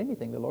enough, you can get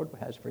anything the Lord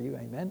has for you.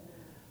 Amen.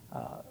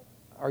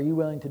 Are you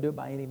willing to do it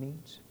by any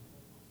means?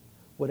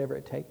 Whatever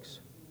it takes.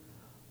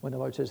 When the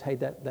Lord says, hey,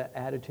 that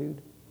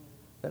attitude,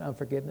 that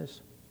unforgiveness,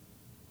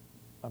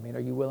 are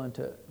you willing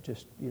to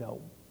just,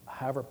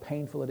 however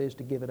painful it is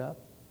to give it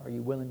up? Are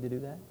you willing to do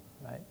that?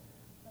 Right?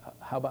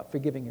 How about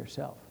forgiving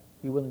yourself?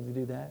 You willing to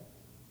do that?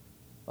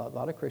 A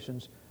lot of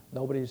Christians,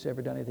 nobody's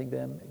ever done anything to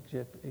them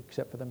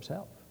except for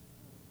themselves.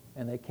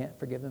 And they can't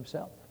forgive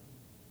themselves.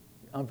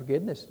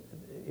 Unforgiveness,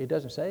 it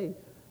doesn't say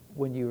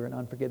when you're in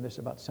unforgiveness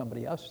about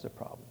somebody else is a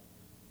problem.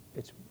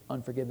 It's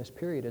unforgiveness,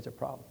 period, is a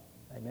problem.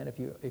 Amen. If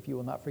you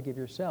will not forgive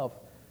yourself,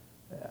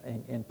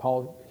 and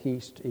Paul,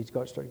 he's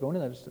started going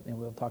into that, and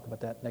we'll talk about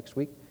that next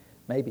week,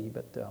 maybe,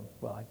 but,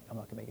 I'm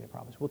not going to make any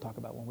promise. We'll talk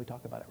about it when we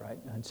talk about it, right?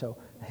 And so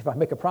if I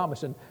make a promise,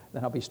 then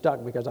I'll be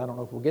stuck because I don't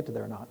know if we'll get to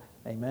there or not.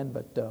 Amen.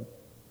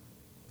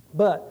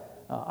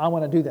 But I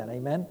want to do that.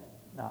 Amen.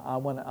 I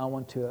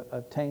want to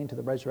attain to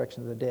the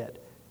resurrection of the dead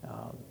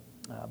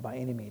by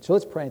any means. So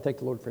let's pray and thank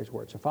the Lord for His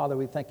word. So Father,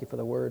 we thank You for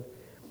the word.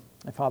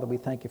 And Father, we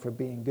thank You for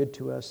being good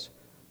to us.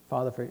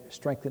 Father, for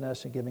strengthening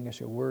us and giving us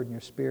Your word and Your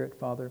spirit,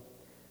 Father.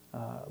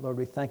 Lord,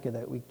 we thank You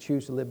that we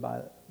choose to live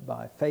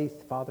by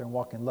faith, Father, and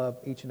walk in love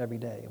each and every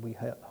day. And we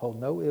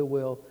hold no ill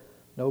will,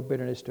 no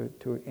bitterness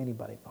to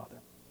anybody,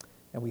 Father.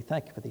 And we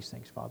thank You for these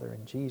things, Father,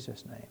 in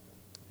Jesus' name.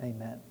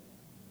 Amen.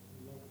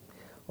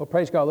 Well,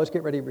 praise God. Let's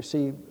get ready to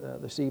receive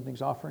this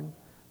evening's offering.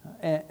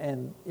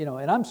 And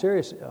I'm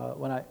serious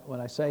when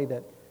I say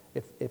that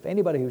if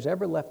anybody who's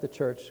ever left the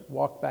church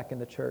walked back in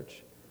the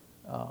church,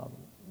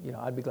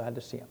 I'd be glad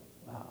to see them.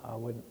 I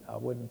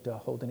wouldn't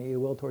hold any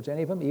ill will towards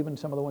any of them, even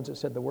some of the ones that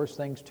said the worst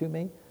things to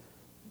me.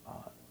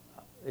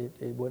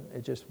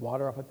 It just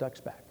water off a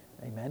duck's back.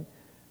 Amen.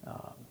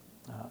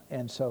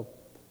 And so,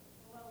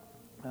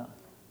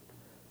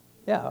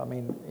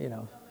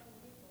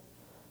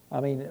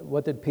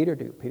 what did Peter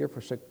do? Peter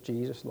forsook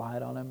Jesus,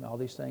 lied on Him, all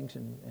these things,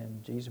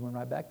 and Jesus went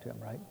right back to him,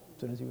 right?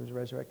 As soon as He was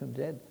resurrected from the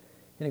dead.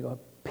 And He go,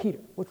 Peter,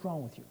 what's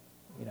wrong with you?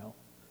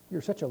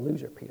 You're such a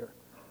loser, Peter.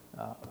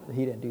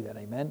 He didn't do that,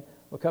 amen?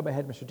 Well, come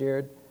ahead, Mr.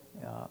 Jared.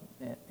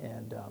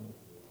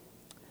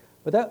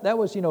 But that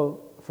was,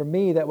 for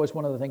me, that was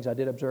one of the things I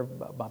did observe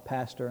about my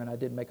pastor, and I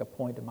did make a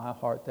point in my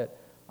heart that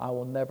I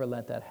will never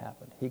let that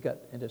happen. He got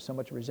into so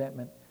much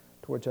resentment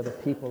towards other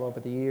people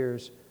over the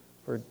years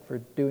for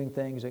doing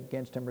things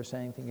against him or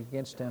saying things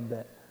against him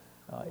that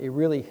it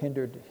really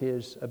hindered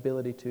his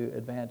ability to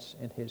advance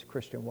in his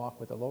Christian walk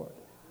with the Lord.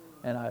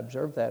 And I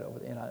observed that,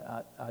 and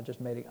I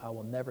just made it, I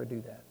will never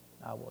do that.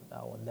 I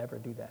will never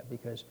do that,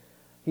 because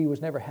he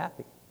was never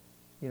happy.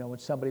 When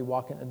somebody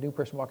a new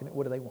person walking in,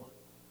 what do they want?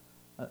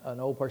 An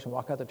old person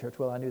walk out the church,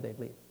 well, I knew they'd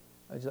leave.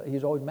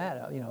 He's always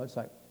mad. It's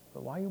like,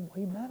 but why are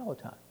you mad all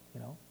the time?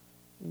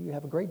 You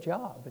have a great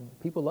job, and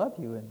people love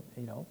you, and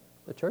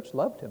the church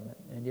loved him,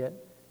 and yet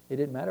it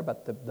didn't matter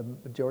about the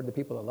majority of the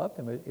people that loved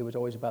him. It was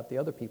always about the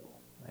other people.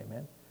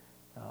 Amen.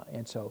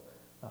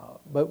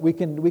 But we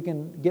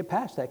can get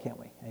past that, can't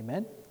we?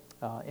 Amen.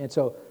 And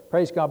so,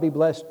 praise God. Be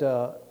blessed.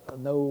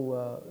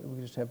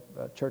 We just have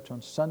church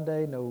on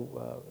Sunday.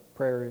 No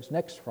prayer is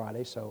next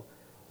Friday. So,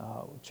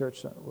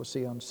 church, we'll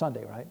see you on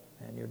Sunday, right?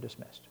 And you're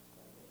dismissed.